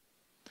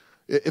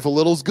 If a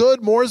little's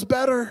good, more is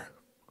better.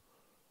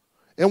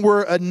 And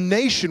we're a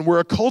nation, we're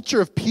a culture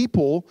of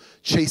people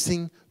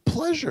chasing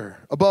pleasure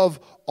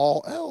above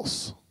all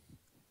else.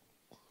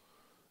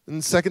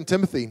 In 2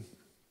 Timothy,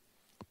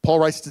 Paul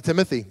writes to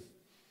Timothy,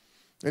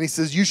 and he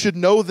says, you should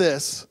know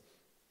this,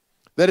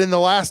 that in the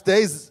last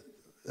days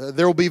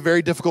there will be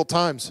very difficult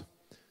times.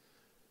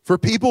 For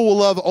people will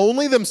love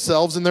only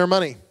themselves and their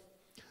money.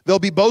 They'll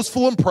be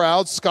boastful and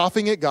proud,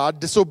 scoffing at God,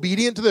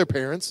 disobedient to their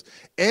parents,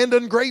 and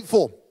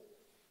ungrateful.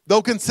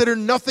 They'll consider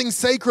nothing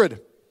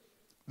sacred.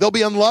 They'll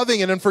be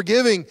unloving and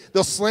unforgiving.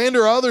 They'll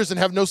slander others and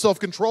have no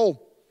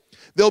self-control.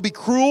 They'll be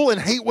cruel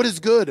and hate what is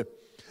good.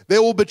 They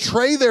will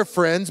betray their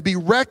friends, be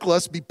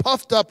reckless, be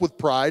puffed up with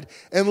pride,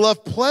 and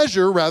love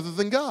pleasure rather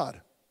than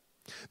God.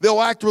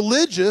 They'll act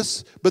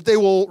religious, but they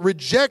will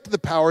reject the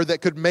power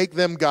that could make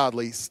them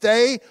godly.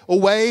 Stay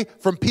away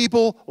from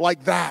people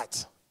like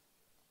that.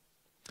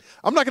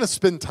 I'm not going to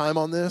spend time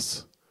on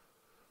this,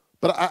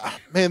 but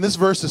man, this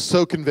verse is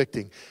so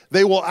convicting.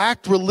 They will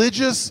act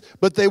religious,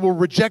 but they will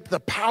reject the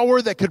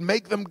power that could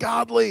make them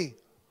godly.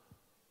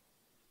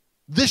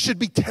 This should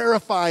be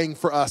terrifying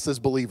for us as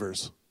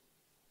believers.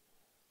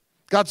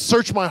 God,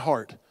 search my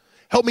heart.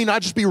 Help me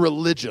not just be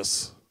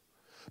religious,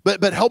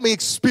 but help me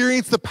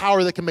experience the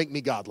power that can make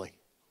me godly.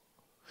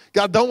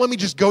 God, don't let me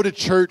just go to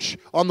church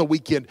on the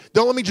weekend.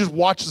 Don't let me just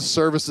watch the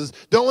services.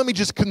 Don't let me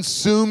just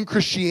consume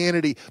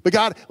Christianity. But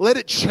God, let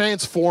it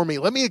transform me.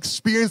 Let me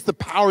experience the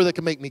power that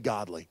can make me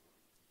godly.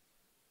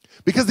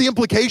 Because the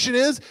implication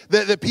is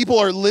that people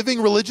are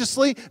living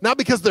religiously, not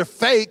because they're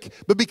fake,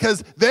 but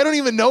because they don't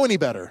even know any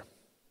better.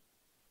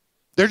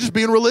 They're just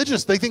being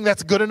religious. They think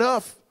that's good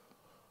enough.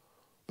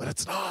 But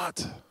it's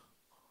not.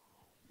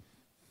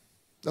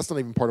 That's not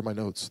even part of my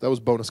notes. That was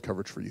bonus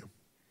coverage for you.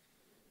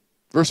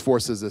 Verse 4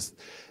 says this: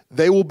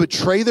 they will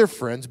betray their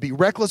friends, be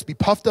reckless, be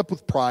puffed up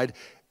with pride,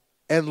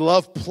 and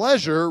love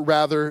pleasure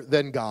rather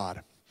than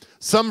God.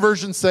 Some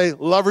versions say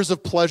lovers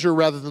of pleasure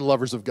rather than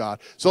lovers of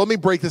God. So let me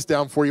break this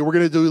down for you. We're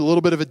going to do a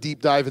little bit of a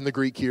deep dive in the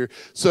Greek here.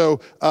 So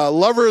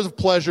lovers of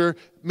pleasure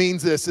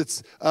means this.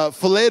 It's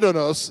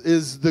philedonos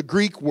is the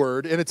Greek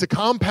word, and it's a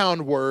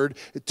compound word,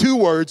 2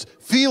 words,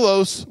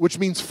 philos, which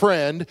means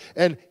friend,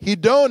 and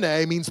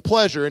hedone means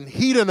pleasure, and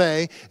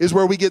hedone is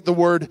where we get the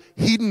word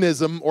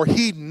hedonism or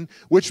hedon,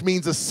 which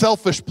means a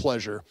selfish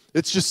pleasure.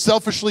 It's just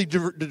selfishly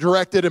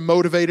directed and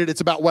motivated.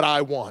 It's about what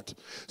I want.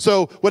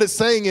 So what it's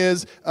saying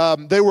is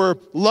they were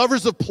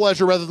lovers of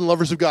pleasure rather than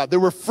lovers of God. They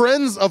were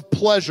friends of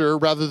pleasure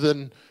rather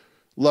than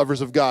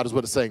lovers of God is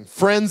what it's saying.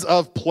 Friends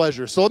of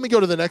pleasure. So let me go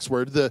to the next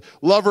word, the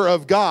lover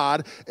of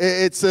God.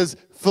 It says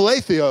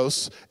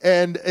philetheos,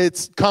 and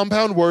it's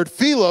compound word.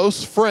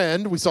 Philos,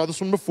 friend. We saw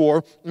this one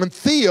before. And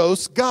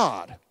theos,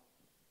 God.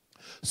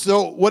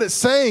 So what it's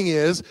saying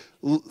is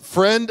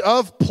friend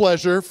of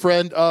pleasure,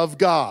 friend of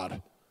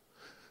God.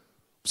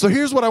 So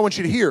here's what I want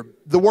you to hear.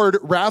 The word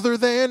rather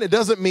than, it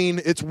doesn't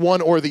mean it's one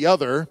or the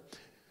other.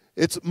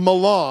 It's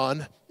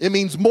malon. It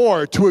means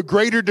more, to a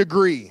greater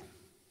degree.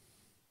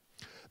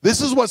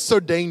 This is what's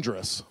so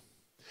dangerous,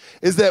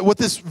 is that what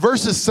this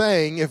verse is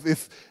saying,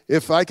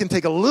 if I can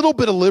take a little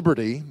bit of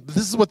liberty,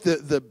 this is what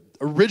the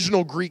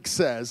original Greek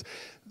says.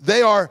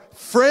 They are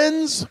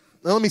friends,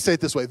 now let me say it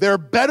this way, they're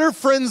better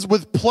friends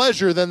with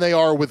pleasure than they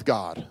are with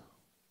God.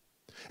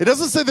 It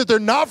doesn't say that they're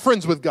not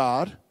friends with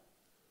God,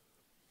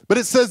 but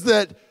it says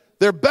that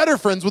they're better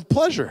friends with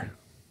pleasure.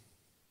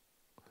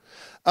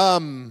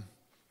 I've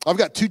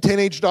got 2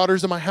 teenage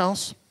daughters in my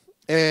house,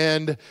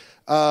 and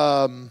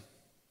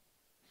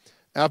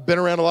I've been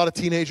around a lot of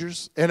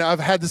teenagers, and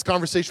I've had this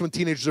conversation with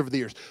teenagers over the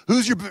years.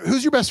 Who's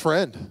your best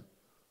friend?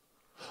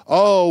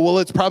 Oh, well,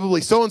 it's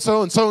probably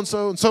so-and-so and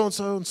so-and-so and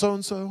so-and-so and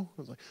so-and-so.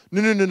 I was like,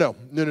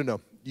 no.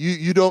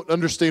 You don't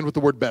understand what the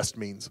word best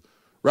means,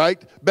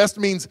 right? Best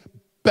means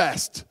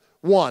best,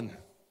 one.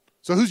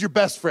 So who's your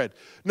best friend?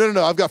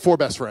 No, I've got 4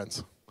 best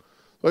friends.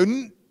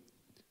 It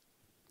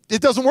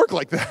doesn't work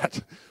like that,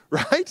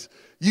 right?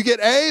 You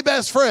get a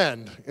best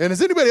friend. And has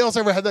anybody else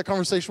ever had that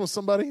conversation with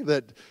somebody?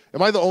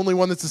 Am I the only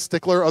one that's a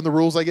stickler on the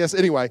rules, I guess?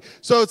 Anyway,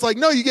 so it's like,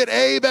 no, you get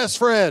a best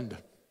friend.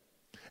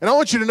 And I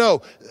want you to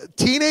know,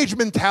 teenage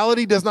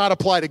mentality does not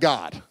apply to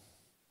God.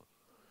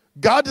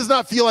 God does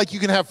not feel like you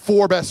can have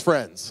 4 best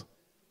friends.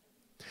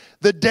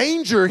 The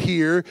danger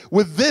here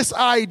with this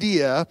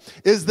idea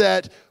is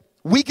that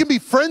we can be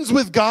friends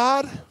with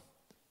God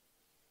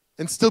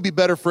and still be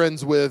better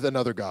friends with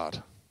another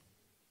God.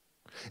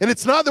 And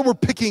it's not that we're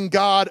picking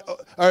God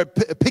or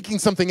picking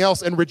something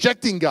else and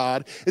rejecting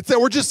God. It's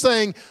that we're just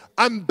saying,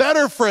 I'm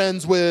better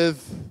friends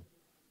with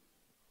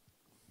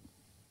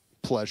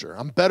pleasure.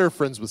 I'm better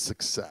friends with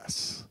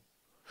success.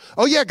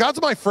 Oh yeah,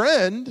 God's my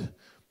friend,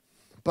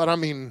 but I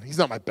mean, he's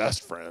not my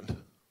best friend.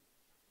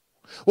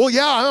 Well,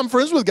 yeah, I'm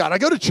friends with God. I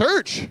go to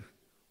church,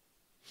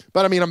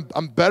 but I mean,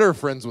 I'm better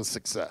friends with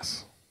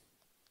success.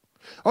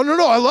 Oh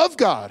no, I love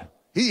God.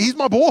 He's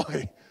my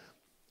boy.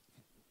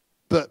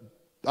 But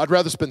I'd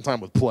rather spend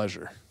time with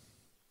pleasure.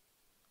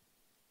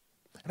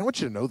 And I want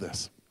you to know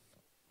this.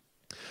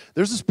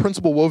 There's this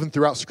principle woven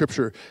throughout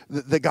Scripture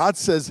that God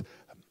says,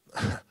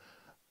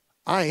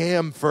 I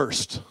am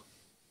first.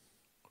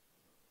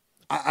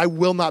 I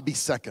will not be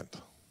second.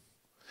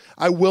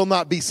 I will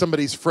not be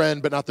somebody's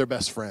friend but not their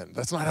best friend.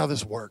 That's not how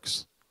this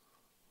works.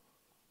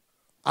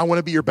 I want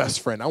to be your best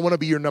friend. I want to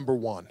be your number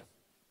one.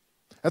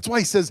 That's why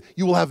he says,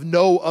 you will have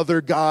no other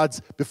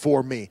gods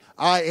before me.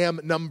 I am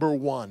number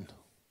one.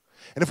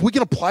 And if we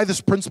can apply this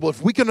principle,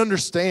 if we can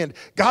understand,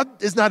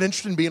 God is not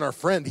interested in being our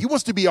friend. He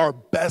wants to be our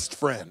best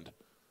friend.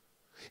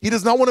 He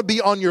does not want to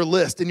be on your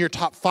list in your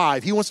top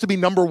 5. He wants to be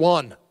number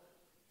 1,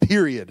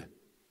 period.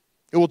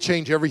 It will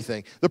change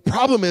everything. The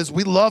problem is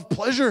we love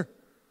pleasure.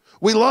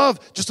 We love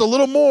just a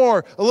little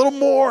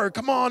more.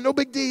 Come on, no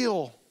big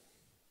deal.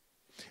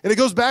 And it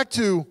goes back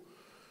to,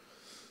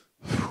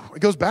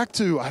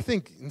 I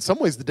think, in some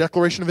ways, the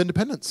Declaration of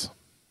Independence.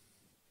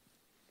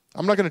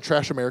 I'm not going to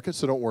trash America,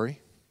 so don't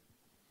worry.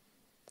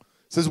 It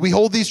says, we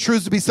hold these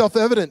truths to be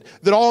self-evident,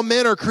 that all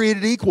men are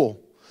created equal,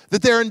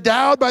 that they're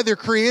endowed by their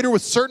Creator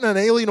with certain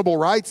unalienable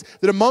rights,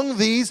 that among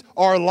these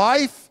are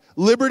life,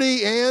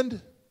 liberty,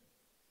 and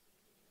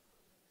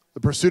the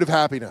pursuit of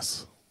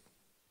happiness.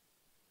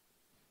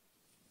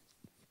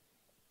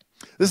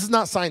 This is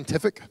not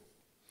scientific.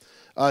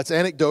 It's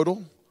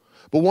anecdotal.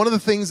 But one of the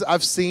things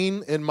I've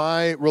seen in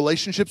my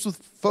relationships with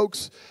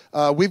folks,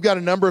 we've got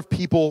a number of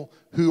people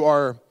who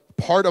are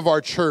part of our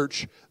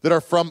church that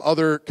are from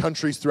other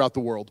countries throughout the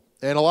world.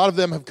 And a lot of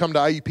them have come to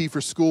IUP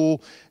for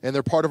school, and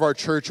they're part of our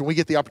church, and we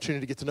get the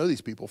opportunity to get to know these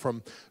people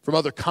from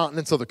other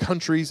continents, other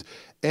countries.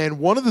 And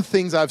one of the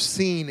things I've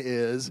seen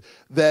is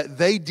that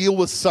they deal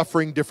with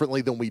suffering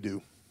differently than we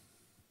do.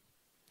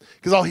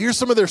 Because I'll hear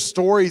some of their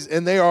stories,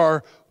 and they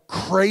are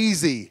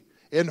crazy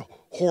and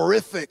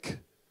horrific.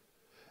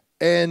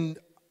 And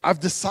I've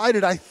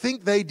decided I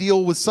think they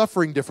deal with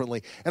suffering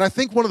differently. And I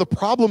think one of the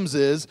problems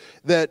is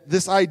that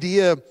this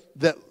idea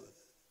that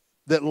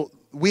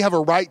we have a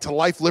right to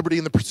life, liberty,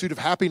 and the pursuit of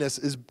happiness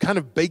is kind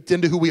of baked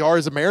into who we are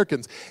as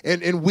Americans.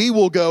 And we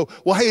will go,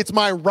 well, hey, it's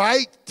my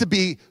right to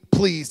be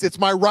pleased. It's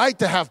my right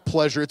to have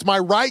pleasure. It's my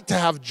right to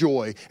have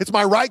joy. It's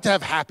my right to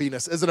have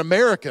happiness as an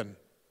American.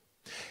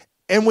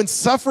 And when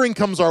suffering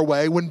comes our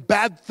way, when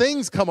bad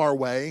things come our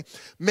way,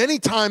 many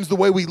times the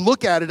way we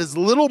look at it is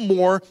little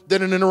more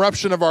than an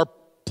interruption of our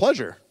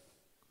pleasure.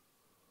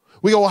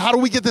 We go, well, how do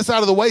we get this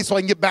out of the way so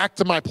I can get back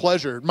to my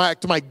pleasure,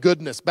 back to my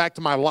goodness, back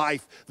to my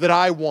life that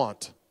I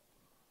want?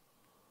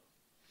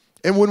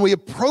 And when we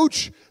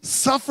approach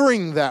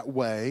suffering that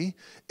way,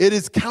 it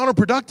is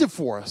counterproductive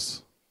for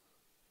us.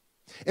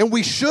 And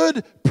we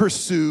should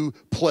pursue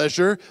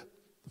pleasure,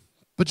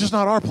 but just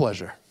not our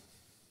pleasure.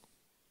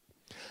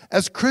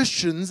 As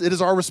Christians, it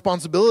is our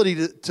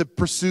responsibility to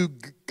pursue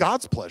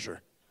God's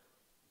pleasure.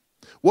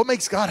 What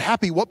makes God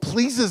happy? What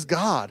pleases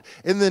God?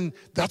 And then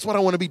that's what I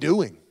want to be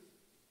doing.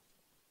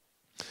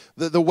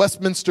 The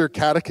Westminster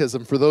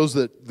Catechism, for those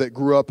that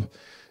grew up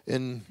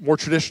in more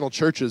traditional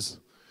churches,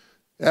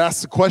 it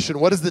asks the question,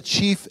 what is the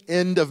chief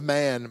end of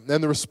man?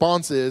 And the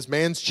response is,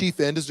 man's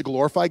chief end is to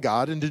glorify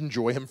God and to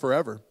enjoy him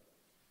forever.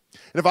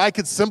 And if I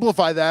could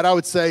simplify that, I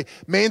would say,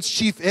 man's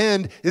chief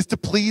end is to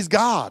please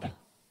God.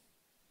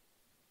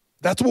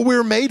 That's what we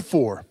were made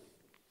for.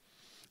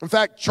 In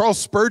fact, Charles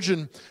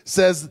Spurgeon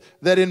says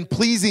that in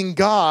pleasing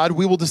God,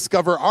 we will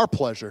discover our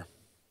pleasure.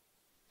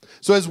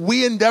 So as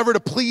we endeavor to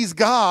please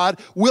God,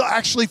 we'll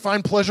actually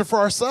find pleasure for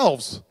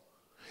ourselves,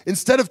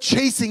 instead of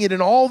chasing it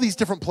in all these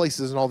different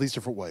places and all these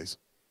different ways.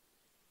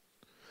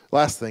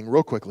 Last thing,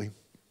 real quickly,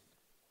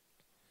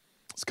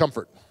 it's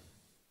comfort.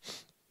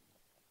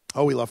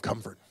 Oh, we love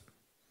comfort.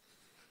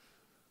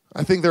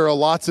 I think there are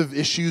lots of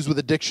issues with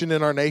addiction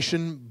in our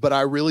nation, but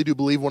I really do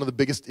believe one of the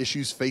biggest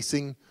issues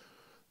facing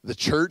the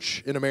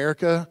church in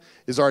America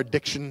is our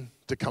addiction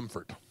to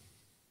comfort.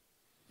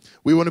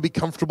 We want to be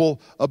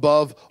comfortable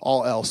above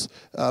all else.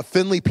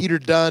 Finley Peter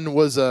Dunne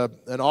was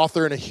an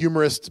author and a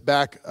humorist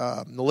back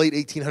in the late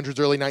 1800s,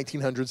 early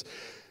 1900s,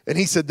 and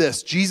he said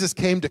this: Jesus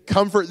came to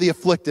comfort the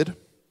afflicted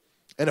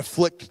and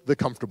afflict the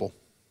comfortable.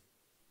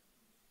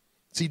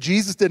 See,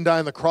 Jesus didn't die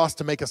on the cross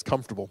to make us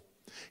comfortable.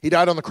 He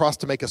died on the cross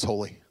to make us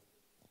holy.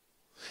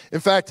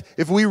 In fact,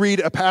 if we read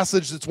a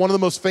passage that's one of the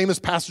most famous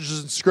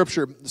passages in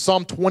Scripture,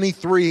 Psalm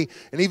 23,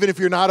 and even if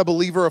you're not a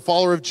believer, a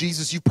follower of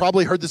Jesus, you've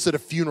probably heard this at a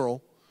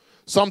funeral.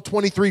 Psalm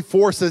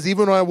 23:4 says,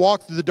 even when I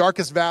walk through the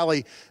darkest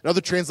valley, in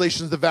other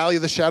translations, the valley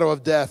of the shadow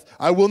of death,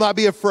 I will not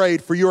be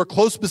afraid, for you are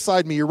close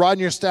beside me. Your rod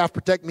and your staff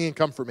protect me and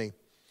comfort me.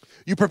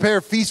 You prepare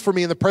a feast for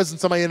me in the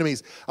presence of my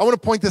enemies. I want to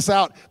point this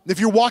out. If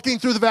you're walking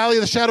through the valley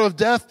of the shadow of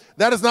death,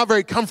 that is not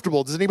very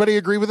comfortable. Does anybody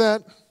agree with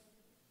that?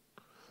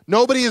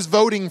 Nobody is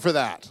voting for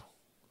that.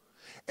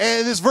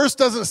 And this verse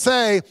doesn't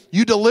say,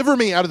 you deliver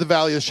me out of the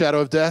valley of the shadow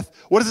of death.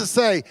 What does it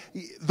say?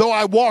 Though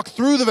I walk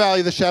through the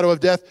valley of the shadow of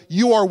death,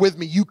 you are with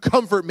me. You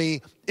comfort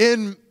me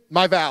in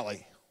my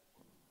valley.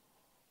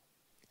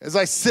 As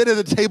I sit at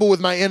the table with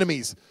my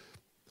enemies,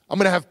 I'm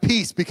going to have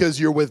peace because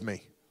you're with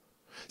me.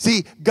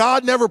 See,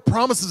 God never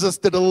promises us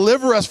to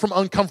deliver us from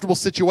uncomfortable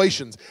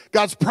situations.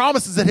 God's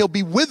promise is that he'll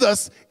be with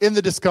us in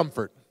the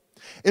discomfort.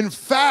 In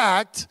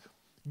fact,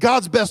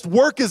 God's best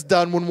work is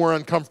done when we're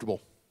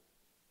uncomfortable.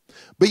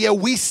 But yet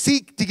we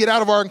seek to get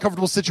out of our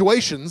uncomfortable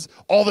situations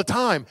all the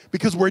time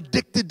because we're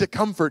addicted to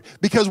comfort,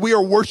 because we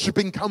are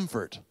worshiping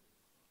comfort.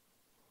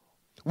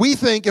 We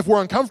think if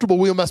we're uncomfortable,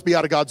 we must be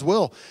out of God's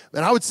will.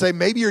 And I would say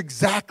maybe you're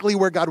exactly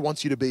where God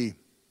wants you to be,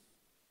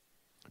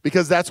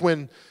 because that's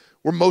when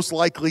we're most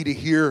likely to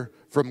hear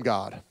from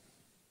God.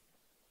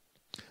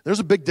 There's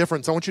a big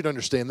difference, I want you to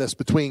understand this,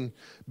 between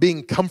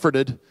being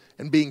comforted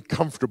and being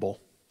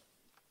comfortable.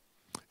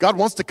 God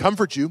wants to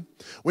comfort you.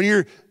 When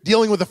you're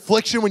dealing with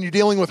affliction, when you're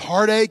dealing with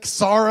heartache,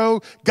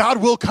 sorrow, God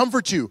will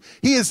comfort you.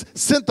 He has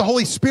sent the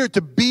Holy Spirit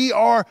to be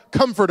our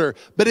comforter,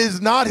 but it is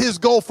not his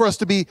goal for us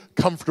to be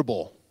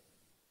comfortable.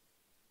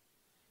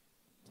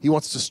 He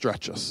wants to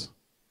stretch us.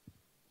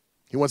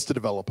 He wants to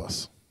develop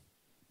us.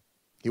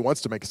 He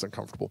wants to make us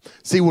uncomfortable.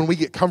 See, when we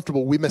get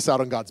comfortable, we miss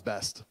out on God's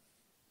best.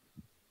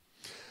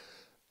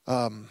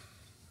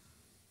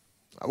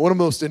 One of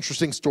the most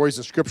interesting stories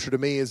in Scripture to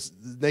me is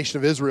the nation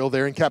of Israel.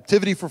 They're in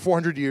captivity for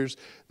 400 years.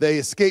 They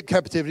escape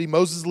captivity.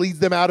 Moses leads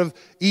them out of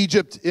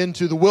Egypt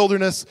into the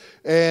wilderness,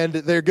 and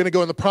they're going to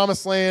go in the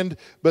promised land,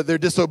 but they're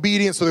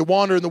disobedient, so they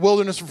wander in the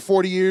wilderness for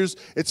 40 years.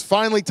 It's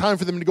finally time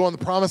for them to go in the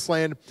promised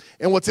land.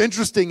 And what's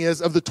interesting is,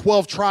 of the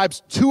 12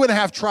 tribes,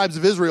 2.5 tribes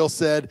of Israel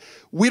said,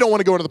 we don't want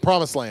to go into the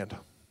promised land.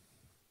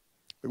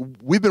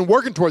 We've been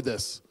working toward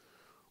this.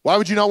 Why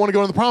would you not want to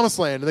go into the promised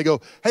land? And they go,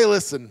 hey,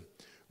 listen,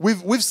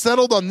 We've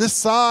settled on this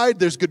side.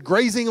 There's good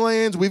grazing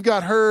lands. We've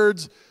got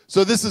herds.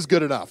 So this is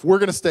good enough. We're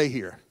going to stay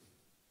here.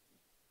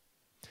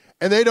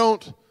 And they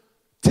don't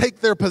take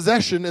their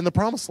possession in the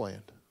promised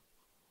land.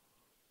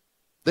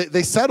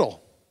 They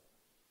settle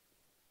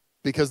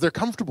because they're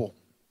comfortable.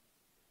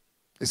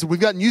 They said, we've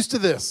gotten used to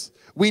this.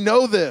 We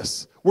know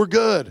this. We're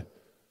good.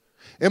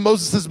 And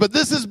Moses says, but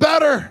this is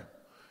better.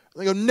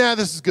 And they go, nah,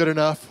 this is good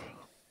enough.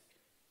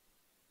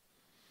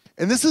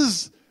 And this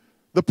is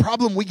the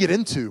problem we get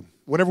into.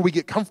 Whenever we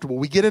get comfortable,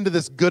 we get into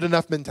this good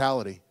enough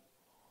mentality.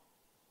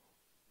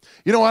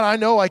 You know what? I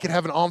know I could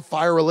have an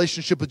on-fire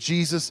relationship with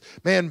Jesus.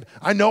 Man,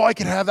 I know I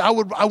could have that.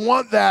 I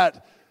want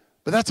that.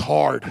 But that's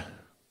hard.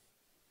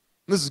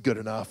 This is good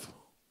enough.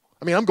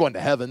 I mean, I'm going to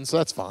heaven, so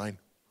that's fine.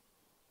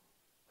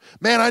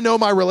 Man, I know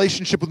my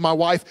relationship with my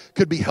wife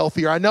could be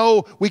healthier. I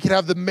know we could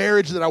have the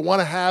marriage that I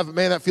want to have.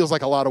 Man, that feels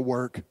like a lot of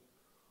work.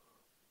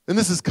 And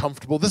this is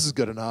comfortable. This is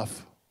good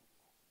enough.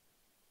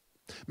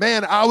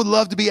 Man, I would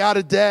love to be out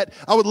of debt.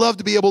 I would love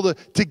to be able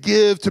to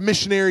give to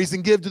missionaries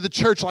and give to the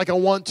church like I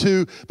want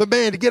to. But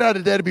man, to get out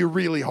of debt would be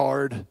really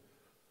hard.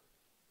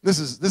 This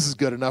is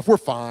good enough. We're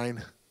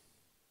fine.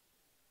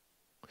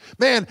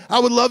 Man, I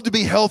would love to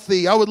be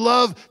healthy. I would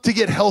love to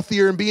get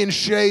healthier and be in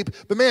shape.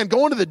 But man,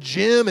 going to the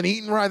gym and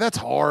eating right, that's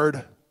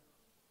hard.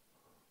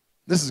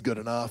 This is good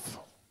enough.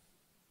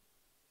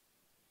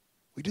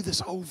 We do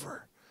this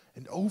over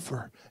and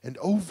over and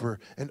over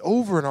and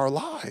over in our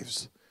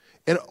lives.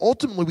 And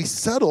ultimately, we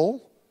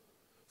settle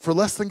for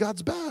less than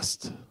God's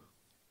best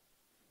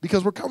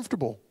because we're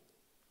comfortable.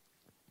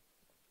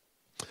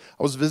 I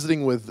was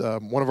visiting with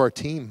one of our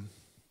team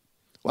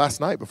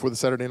last night before the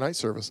Saturday night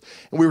service,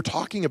 and we were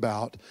talking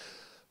about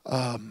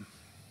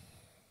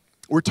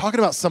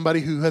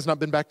somebody who has not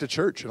been back to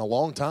church in a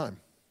long time,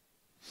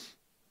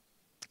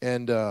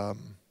 and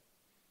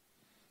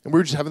we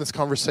were just having this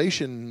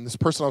conversation. This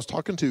person I was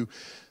talking to,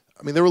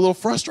 I mean, they were a little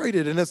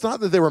frustrated, and it's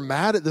not that they were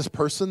mad at this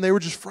person. They were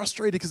just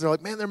frustrated because they're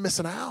like, man, they're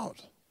missing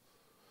out.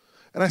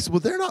 And I said, well,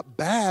 they're not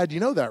bad.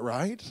 You know that,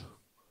 right?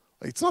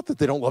 Like, it's not that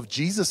they don't love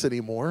Jesus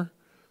anymore,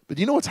 but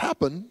you know what's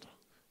happened?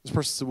 This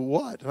person said, well,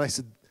 what? And I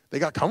said, they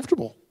got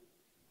comfortable,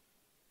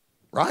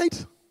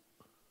 right?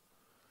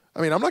 I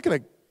mean, I'm not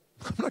going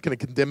to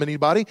condemn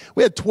anybody.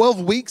 We had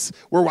 12 weeks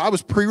where I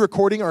was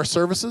pre-recording our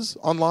services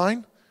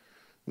online.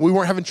 We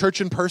weren't having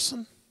church in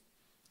person.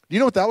 Do you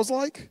know what that was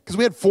like? Because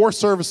we had 4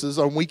 services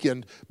on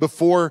weekend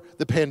before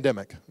the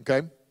pandemic,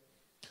 okay?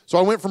 So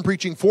I went from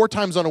preaching 4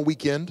 times on a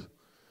weekend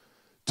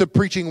to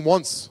preaching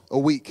once a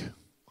week.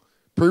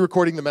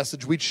 Pre-recording the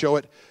message, we'd show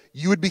it.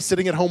 You would be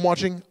sitting at home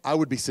watching. I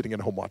would be sitting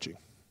at home watching.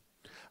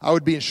 I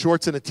would be in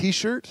shorts and a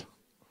T-shirt,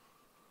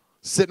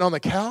 sitting on the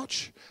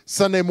couch.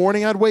 Sunday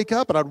morning, I'd wake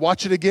up, and I'd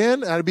watch it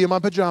again, and I'd be in my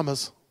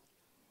pajamas.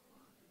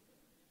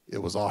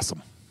 It was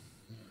awesome.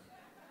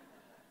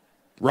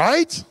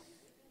 Right?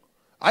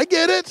 I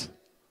get it.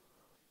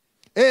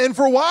 And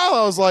for a while,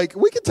 I was like,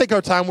 we can take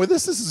our time with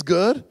this. This is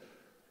good.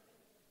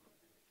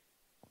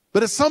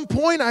 But at some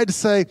point, I had to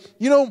say,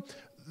 you know,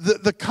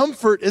 the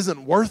comfort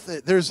isn't worth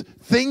it. There's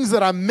things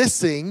that I'm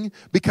missing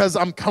because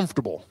I'm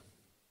comfortable.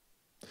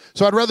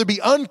 So I'd rather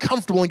be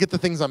uncomfortable and get the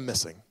things I'm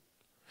missing.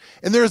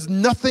 And there's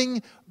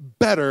nothing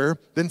better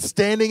than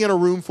standing in a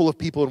room full of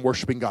people and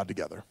worshiping God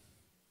together.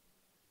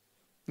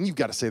 And you've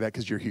got to say that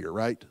because you're here,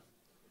 right?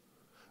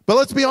 But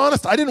let's be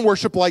honest, I didn't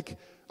worship like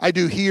I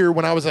do here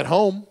when I was at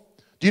home.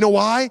 Do you know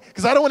why?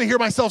 Because I don't want to hear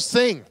myself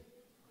sing,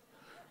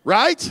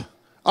 right?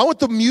 I want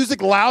the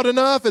music loud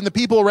enough and the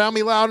people around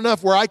me loud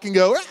enough where I can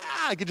go,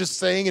 I could just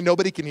sing and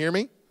nobody can hear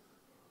me.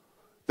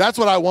 That's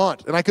what I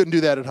want, and I couldn't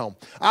do that at home.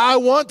 I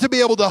want to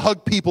be able to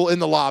hug people in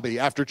the lobby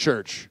after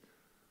church.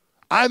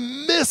 I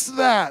miss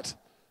that.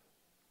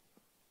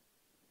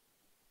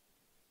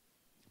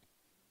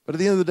 But at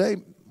the end of the day,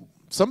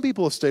 some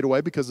people have stayed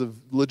away because of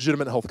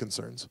legitimate health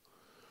concerns.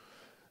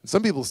 And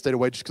some people stayed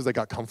away just because they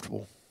got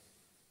comfortable.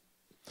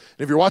 And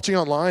if you're watching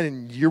online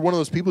and you're one of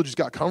those people who just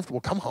got comfortable,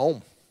 come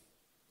home.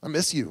 I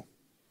miss you.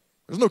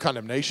 There's no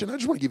condemnation. I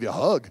just want to give you a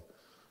hug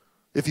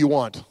if you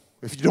want.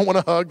 If you don't want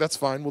a hug, that's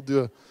fine. We'll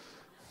do a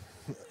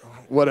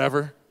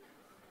whatever.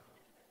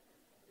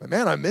 But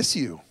man, I miss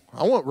you.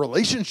 I want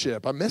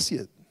relationship. I miss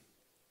you.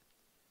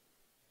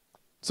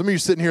 Some of you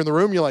sitting here in the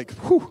room, you're like,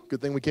 whew,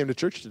 good thing we came to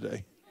church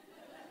today.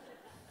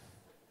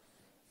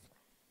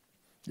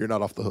 You're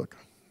not off the hook.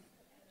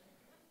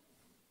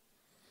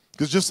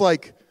 Because just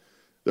like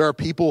there are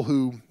people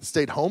who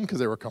stayed home because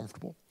they were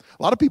comfortable,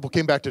 a lot of people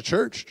came back to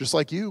church just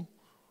like you.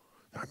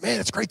 They're like, man,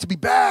 it's great to be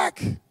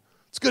back.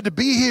 It's good to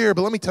be here.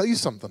 But let me tell you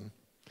something.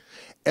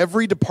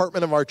 Every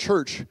department of our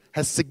church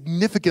has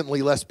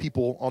significantly less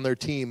people on their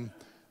team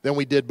than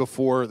we did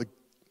before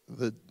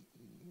the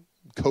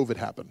COVID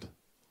happened.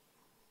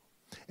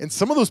 And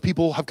some of those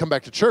people have come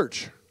back to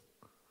church.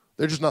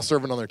 They're just not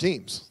serving on their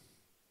teams.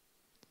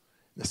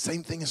 The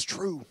same thing is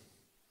true.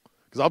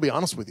 Because I'll be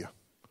honest with you.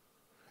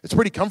 It's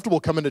pretty comfortable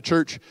coming to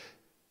church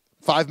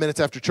 5 minutes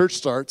after church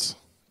starts,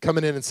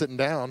 coming in and sitting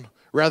down,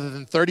 rather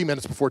than 30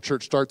 minutes before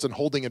church starts and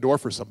holding a door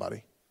for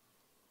somebody.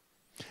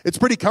 It's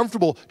pretty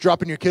comfortable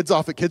dropping your kids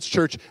off at kids'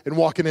 church and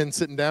walking in,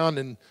 sitting down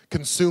and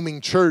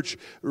consuming church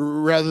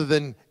rather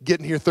than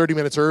getting here 30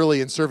 minutes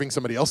early and serving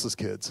somebody else's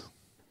kids.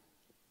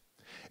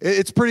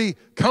 It's pretty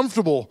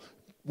comfortable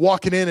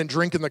walking in and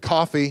drinking the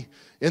coffee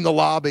in the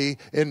lobby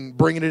and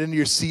bringing it into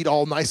your seat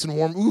all nice and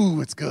warm.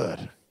 Ooh, it's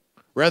good.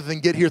 Rather than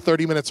get here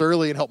 30 minutes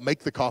early and help make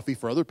the coffee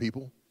for other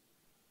people.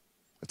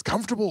 It's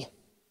comfortable.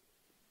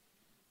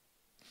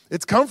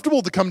 It's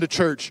comfortable to come to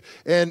church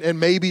and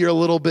maybe you're a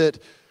little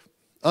bit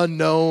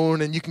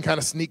unknown and you can kind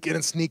of sneak in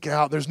and sneak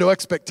out. There's no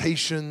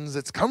expectations.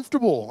 It's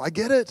comfortable. I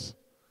get it.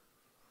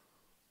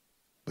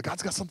 But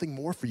God's got something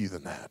more for you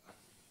than that.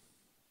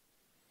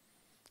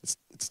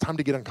 It's time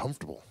to get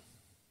uncomfortable.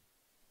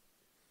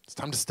 It's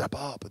time to step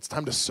up. It's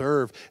time to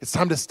serve. It's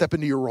time to step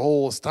into your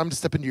role. It's time to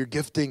step into your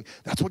gifting.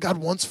 That's what God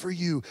wants for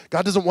you.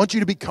 God doesn't want you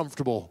to be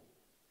comfortable.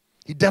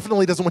 He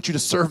definitely doesn't want you to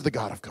serve the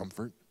God of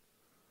comfort.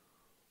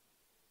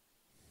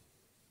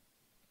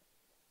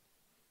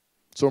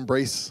 So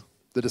embrace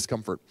the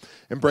discomfort.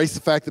 Embrace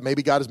the fact that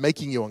maybe God is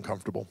making you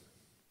uncomfortable.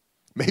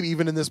 Maybe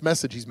even in this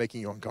message, he's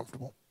making you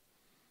uncomfortable.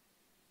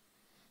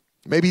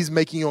 Maybe he's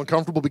making you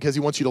uncomfortable because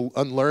he wants you to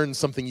unlearn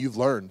something you've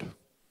learned.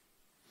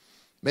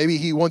 Maybe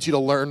he wants you to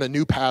learn a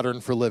new pattern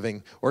for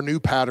living or a new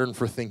pattern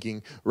for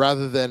thinking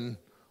rather than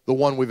the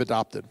one we've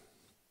adopted.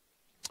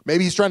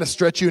 Maybe he's trying to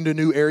stretch you into a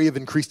new area of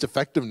increased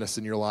effectiveness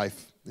in your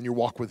life, in your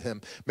walk with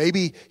him.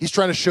 Maybe he's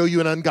trying to show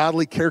you an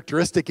ungodly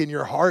characteristic in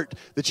your heart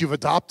that you've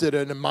adopted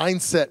and a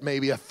mindset,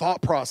 maybe a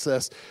thought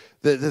process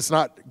that's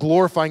not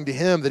glorifying to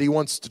him, that he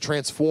wants to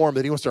transform,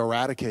 that he wants to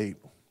eradicate.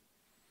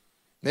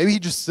 Maybe he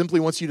just simply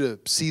wants you to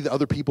see the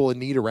other people in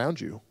need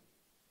around you.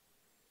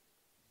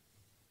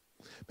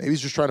 Maybe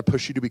he's just trying to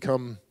push you to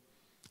become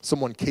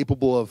someone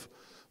capable of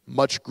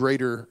much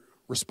greater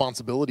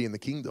responsibility in the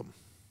kingdom.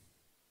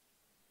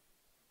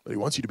 But he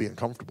wants you to be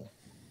uncomfortable.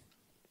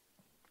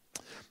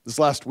 This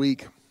last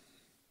week,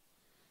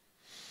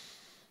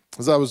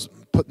 as I was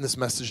putting this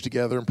message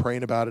together and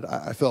praying about it,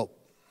 I felt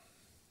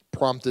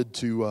prompted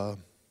to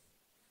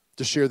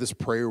share this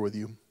prayer with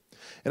you.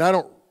 And I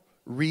don't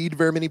read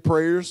very many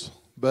prayers,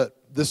 but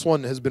this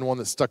one has been one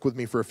that stuck with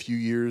me for a few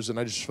years, and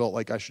I just felt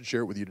like I should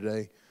share it with you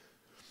today.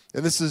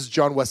 And this is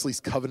John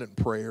Wesley's covenant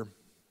prayer.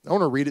 I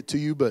want to read it to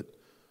you, but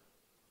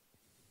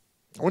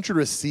I want you to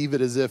receive it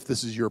as if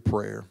this is your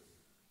prayer.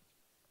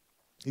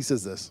 He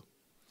says this: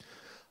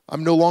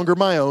 I'm no longer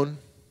my own,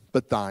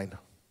 but thine.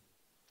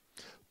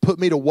 Put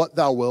me to what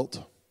thou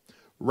wilt.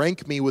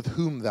 Rank me with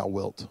whom thou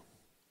wilt.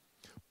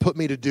 Put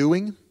me to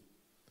doing.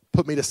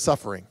 Put me to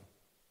suffering.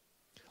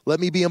 Let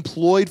me be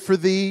employed for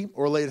thee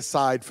or laid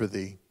aside for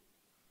thee.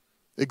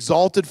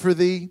 Exalted for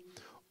thee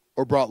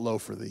or brought low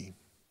for thee.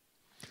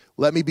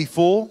 Let me be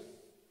full.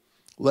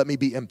 Let me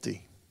be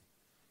empty.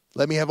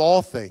 Let me have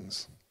all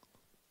things.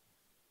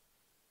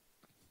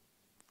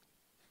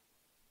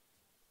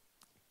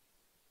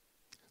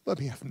 Let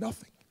me have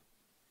nothing.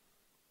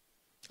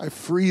 I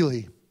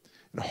freely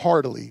and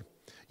heartily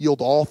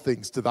yield all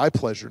things to thy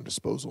pleasure and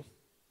disposal.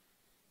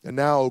 And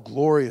now, O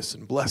glorious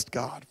and blessed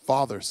God,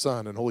 Father,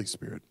 Son, and Holy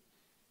Spirit,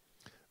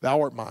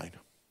 thou art mine,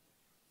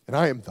 and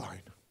I am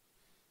thine.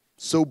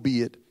 So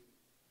be it.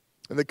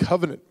 And the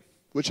covenant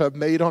which I've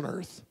made on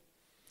earth,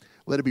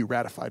 let it be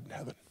ratified in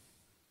heaven.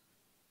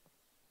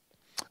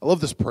 I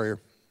love this prayer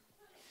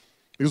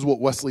because what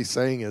Wesley's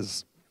saying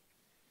is,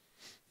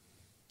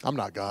 I'm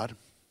not God.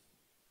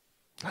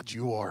 God,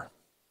 you are.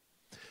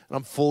 And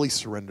I'm fully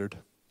surrendered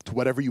to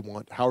whatever you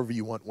want, however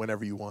you want,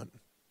 whenever you want,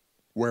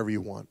 wherever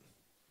you want.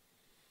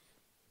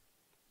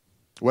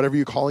 Whatever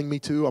you're calling me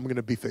to, I'm going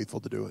to be faithful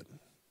to do it.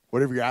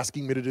 Whatever you're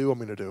asking me to do, I'm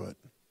going to do it.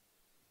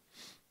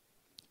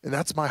 And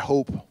that's my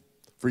hope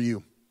for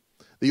you,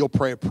 that you'll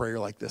pray a prayer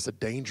like this, a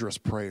dangerous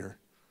prayer,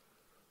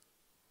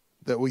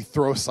 that we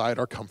throw aside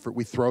our comfort,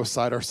 we throw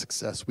aside our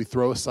success, we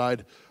throw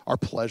aside our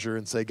pleasure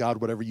and say,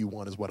 God, whatever you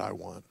want is what I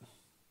want.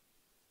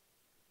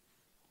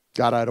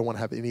 God, I don't want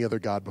to have any other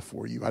God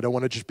before you. I don't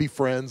want to just be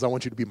friends. I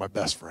want you to be my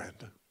best friend.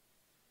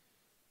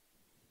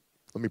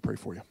 Let me pray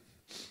for you.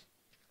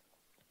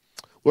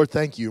 Lord,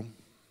 thank you.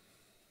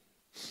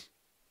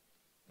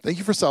 Thank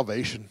you for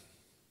salvation.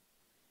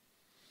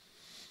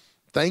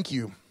 Thank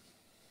you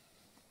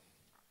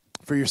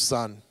for your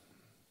Son.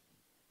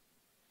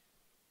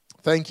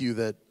 Thank you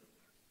that,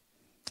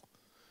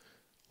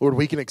 Lord,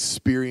 we can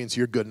experience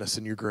your goodness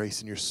and your grace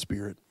and your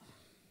Spirit.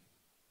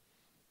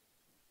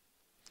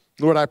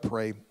 Lord, I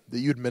pray that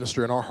you'd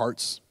minister in our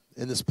hearts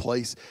in this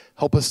place.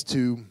 Help us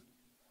to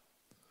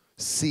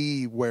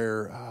see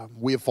where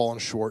we have fallen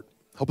short.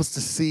 Help us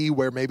to see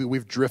where maybe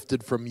we've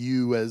drifted from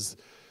you as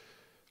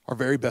our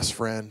very best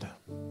friend.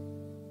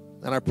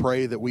 And I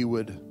pray that we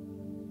would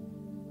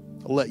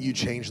let you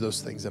change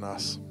those things in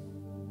us.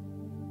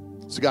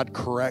 So God,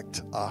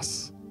 correct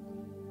us.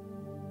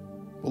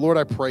 But Lord,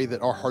 I pray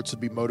that our hearts would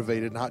be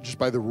motivated not just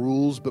by the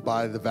rules, but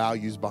by the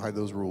values behind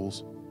those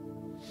rules.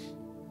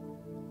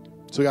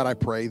 So God, I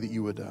pray that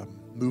you would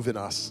move in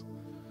us,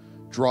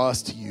 draw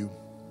us to you.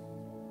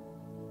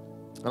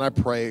 And I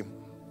pray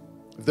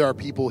if there are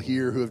people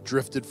here who have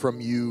drifted from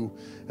you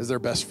as their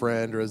best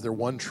friend or as their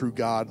one true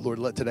God, Lord,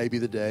 let today be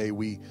the day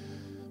we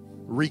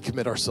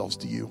recommit ourselves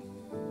to you,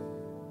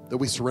 that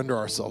we surrender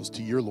ourselves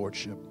to your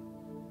lordship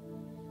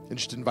and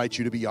just invite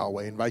you to be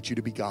Yahweh, invite you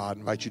to be God,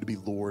 invite you to be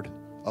Lord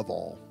of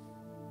all.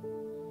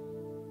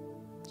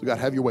 So God,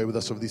 have your way with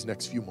us over these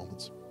next few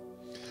moments.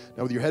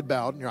 Now with your head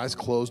bowed and your eyes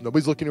closed,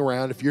 nobody's looking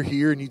around. If you're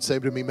here and you'd say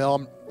to me,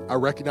 Mel, I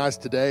recognize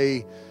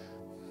today,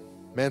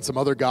 man, some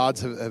other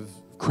gods have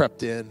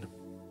crept in.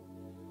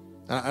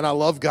 And I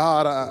love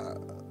God,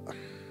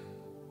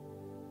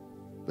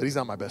 but he's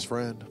not my best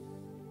friend.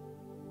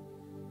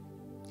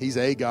 He's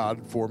a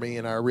God for me,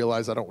 and I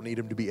realize I don't need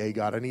him to be a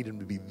God. I need him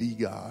to be the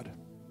God.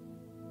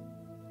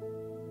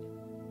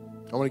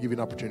 I want to give you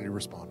an opportunity to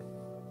respond.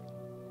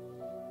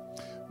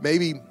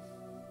 Maybe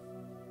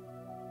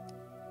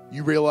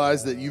you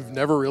realize that you've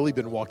never really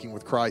been walking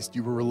with Christ.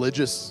 You were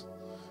religious,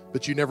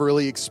 but you never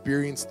really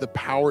experienced the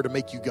power to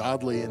make you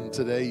godly. And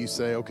today you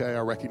say, okay,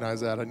 I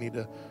recognize that. I need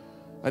to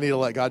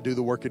let God do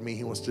the work in me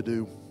he wants to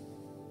do.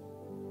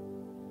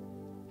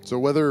 So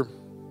whether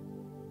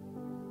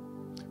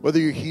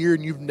you're here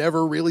and you've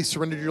never really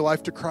surrendered your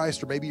life to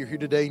Christ, or maybe you're here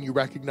today and you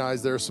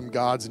recognize there are some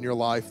gods in your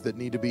life that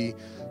need to be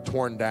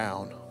torn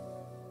down,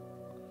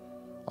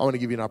 I want to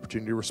give you an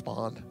opportunity to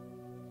respond.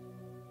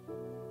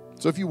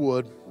 So if you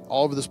would,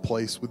 all over this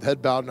place, with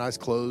head bowed and eyes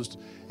closed,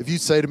 if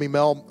you'd say to me,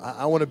 Mel,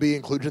 I want to be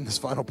included in this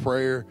final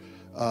prayer.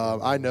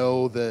 I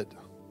know that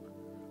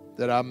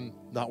I'm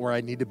not where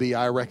I need to be.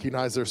 I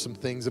recognize there's some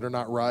things that are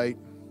not right.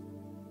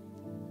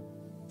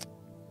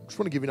 I just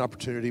want to give you an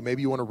opportunity.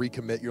 Maybe you want to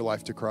recommit your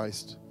life to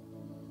Christ.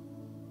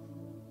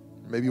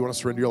 Maybe you want to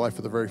surrender your life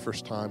for the very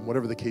first time.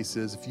 Whatever the case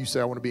is, if you say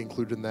I want to be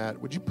included in that,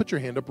 would you put your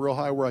hand up real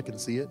high where I can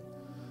see it?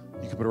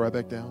 You can put it right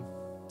back down.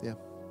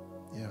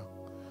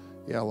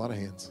 Yeah, a lot of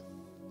hands.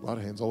 A lot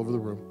of hands all over the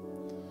room.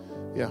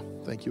 Yeah,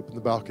 thank you up in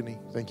the balcony.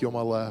 Thank you on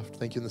my left.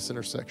 Thank you in the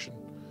center section.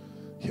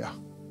 Yeah,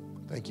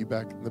 thank you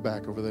back in the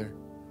back over there.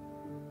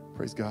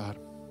 Praise God.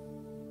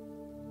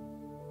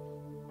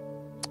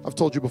 I've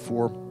told you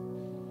before,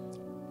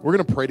 we're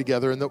going to pray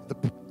together, and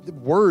the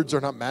words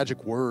are not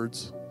magic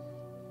words.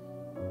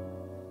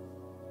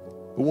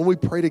 But when we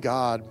pray to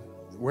God,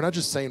 we're not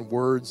just saying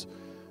words.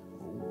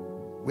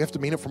 We have to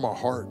mean it from our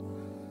heart.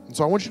 And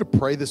so I want you to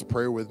pray this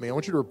prayer with me. I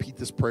want you to repeat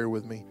this prayer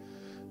with me.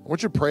 I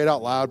want you to pray it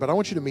out loud, but I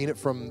want you to mean it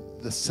from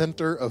the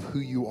center of who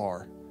you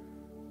are.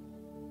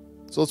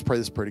 So let's pray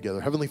this prayer together.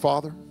 Heavenly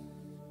Father,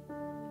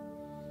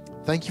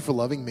 thank you for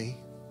loving me.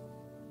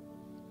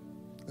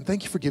 And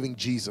thank you for giving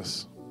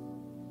Jesus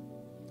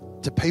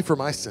to pay for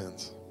my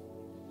sins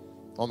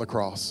on the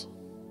cross.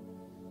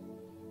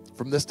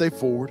 From this day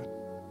forward,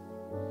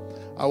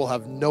 I will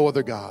have no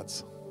other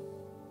gods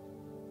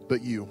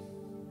but you.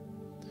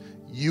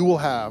 You will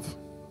have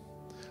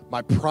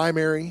my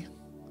primary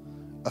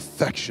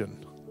affection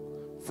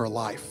for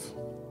life.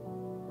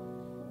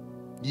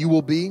 You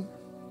will be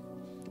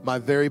my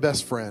very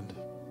best friend.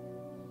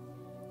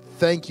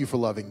 Thank you for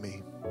loving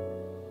me.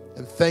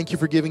 And thank you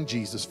for giving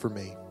Jesus for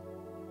me.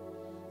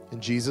 In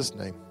Jesus'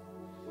 name,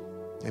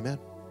 amen.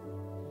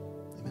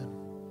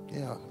 Amen.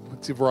 Yeah,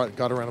 let's give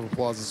God a round of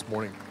applause this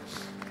morning.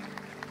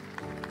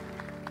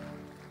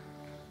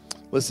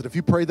 Listen, if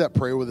you prayed that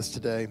prayer with us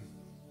today,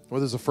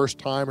 whether it's the first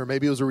time or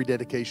maybe it was a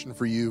rededication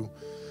for you,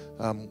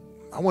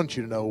 I want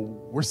you to know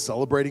we're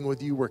celebrating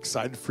with you. We're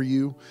excited for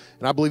you.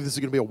 And I believe this is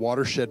going to be a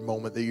watershed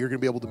moment that you're going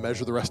to be able to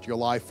measure the rest of your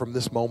life from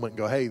this moment and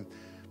go, hey,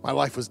 my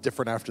life was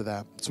different after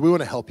that. So we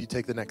want to help you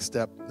take the next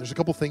step. There's a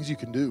couple things you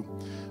can do.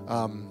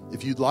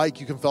 If you'd like,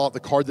 you can fill out the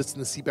card that's in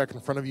the seat back in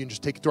front of you and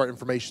just take it to our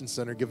information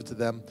center, give it to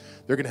them.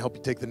 They're going to help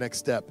you take the next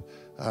step,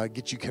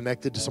 get you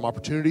connected to some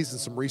opportunities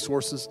and some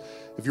resources.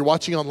 If you're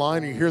watching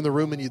online or you're here in the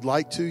room and you'd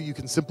like to, you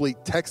can simply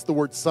text the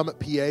word Summit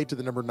PA to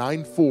the number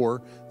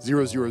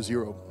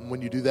 94000. And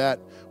when you do that,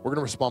 we're going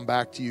to respond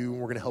back to you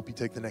and we're going to help you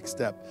take the next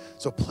step.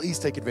 So please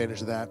take advantage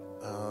of that.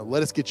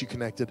 Let us get you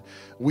connected.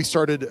 We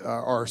started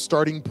our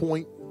starting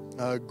point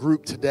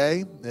group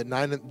today at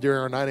during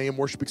our 9 a.m.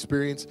 worship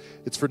experience.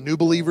 It's for new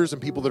believers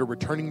and people that are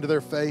returning to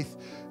their faith.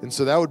 And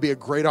so that would be a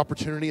great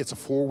opportunity. It's a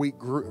 4-week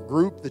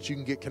group that you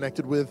can get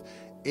connected with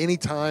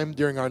anytime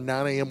during our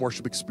 9 a.m.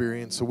 worship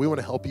experience. So we want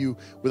to help you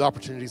with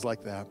opportunities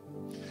like that.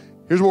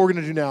 Here's what we're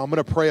going to do now. I'm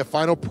going to pray a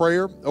final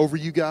prayer over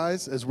you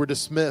guys as we're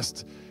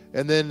dismissed.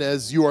 And then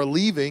as you are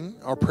leaving,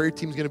 our prayer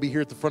team is going to be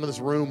here at the front of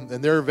this room,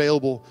 and they're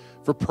available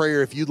for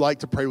prayer. If you'd like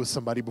to pray with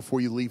somebody before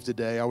you leave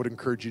today, I would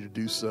encourage you to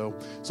do so.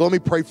 So let me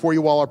pray for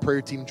you while our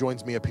prayer team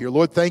joins me up here.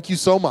 Lord, thank you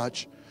so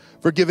much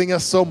for giving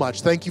us so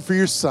much. Thank you for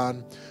your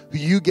Son, who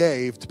you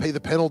gave to pay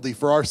the penalty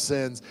for our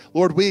sins.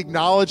 Lord, we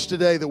acknowledge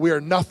today that we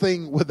are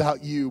nothing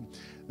without you,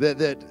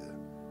 that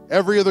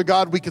every other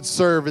God we could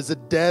serve is a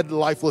dead,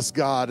 lifeless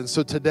God. And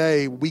so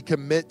today we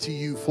commit to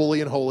you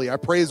fully and wholly. I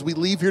pray as we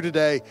leave here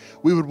today,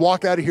 we would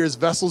walk out of here as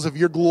vessels of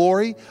your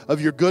glory,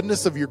 of your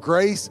goodness, of your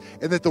grace,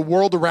 and that the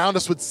world around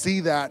us would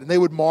see that and they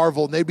would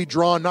marvel and they'd be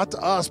drawn not to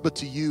us, but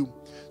to you.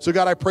 So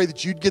God, I pray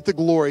that you'd get the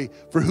glory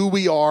for who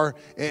we are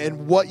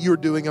and what you're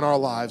doing in our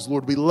lives.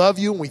 Lord, we love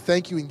you and we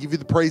thank you and give you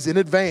the praise in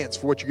advance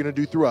for what you're going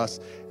to do through us.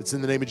 It's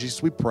in the name of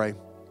Jesus we pray.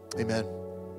 Amen.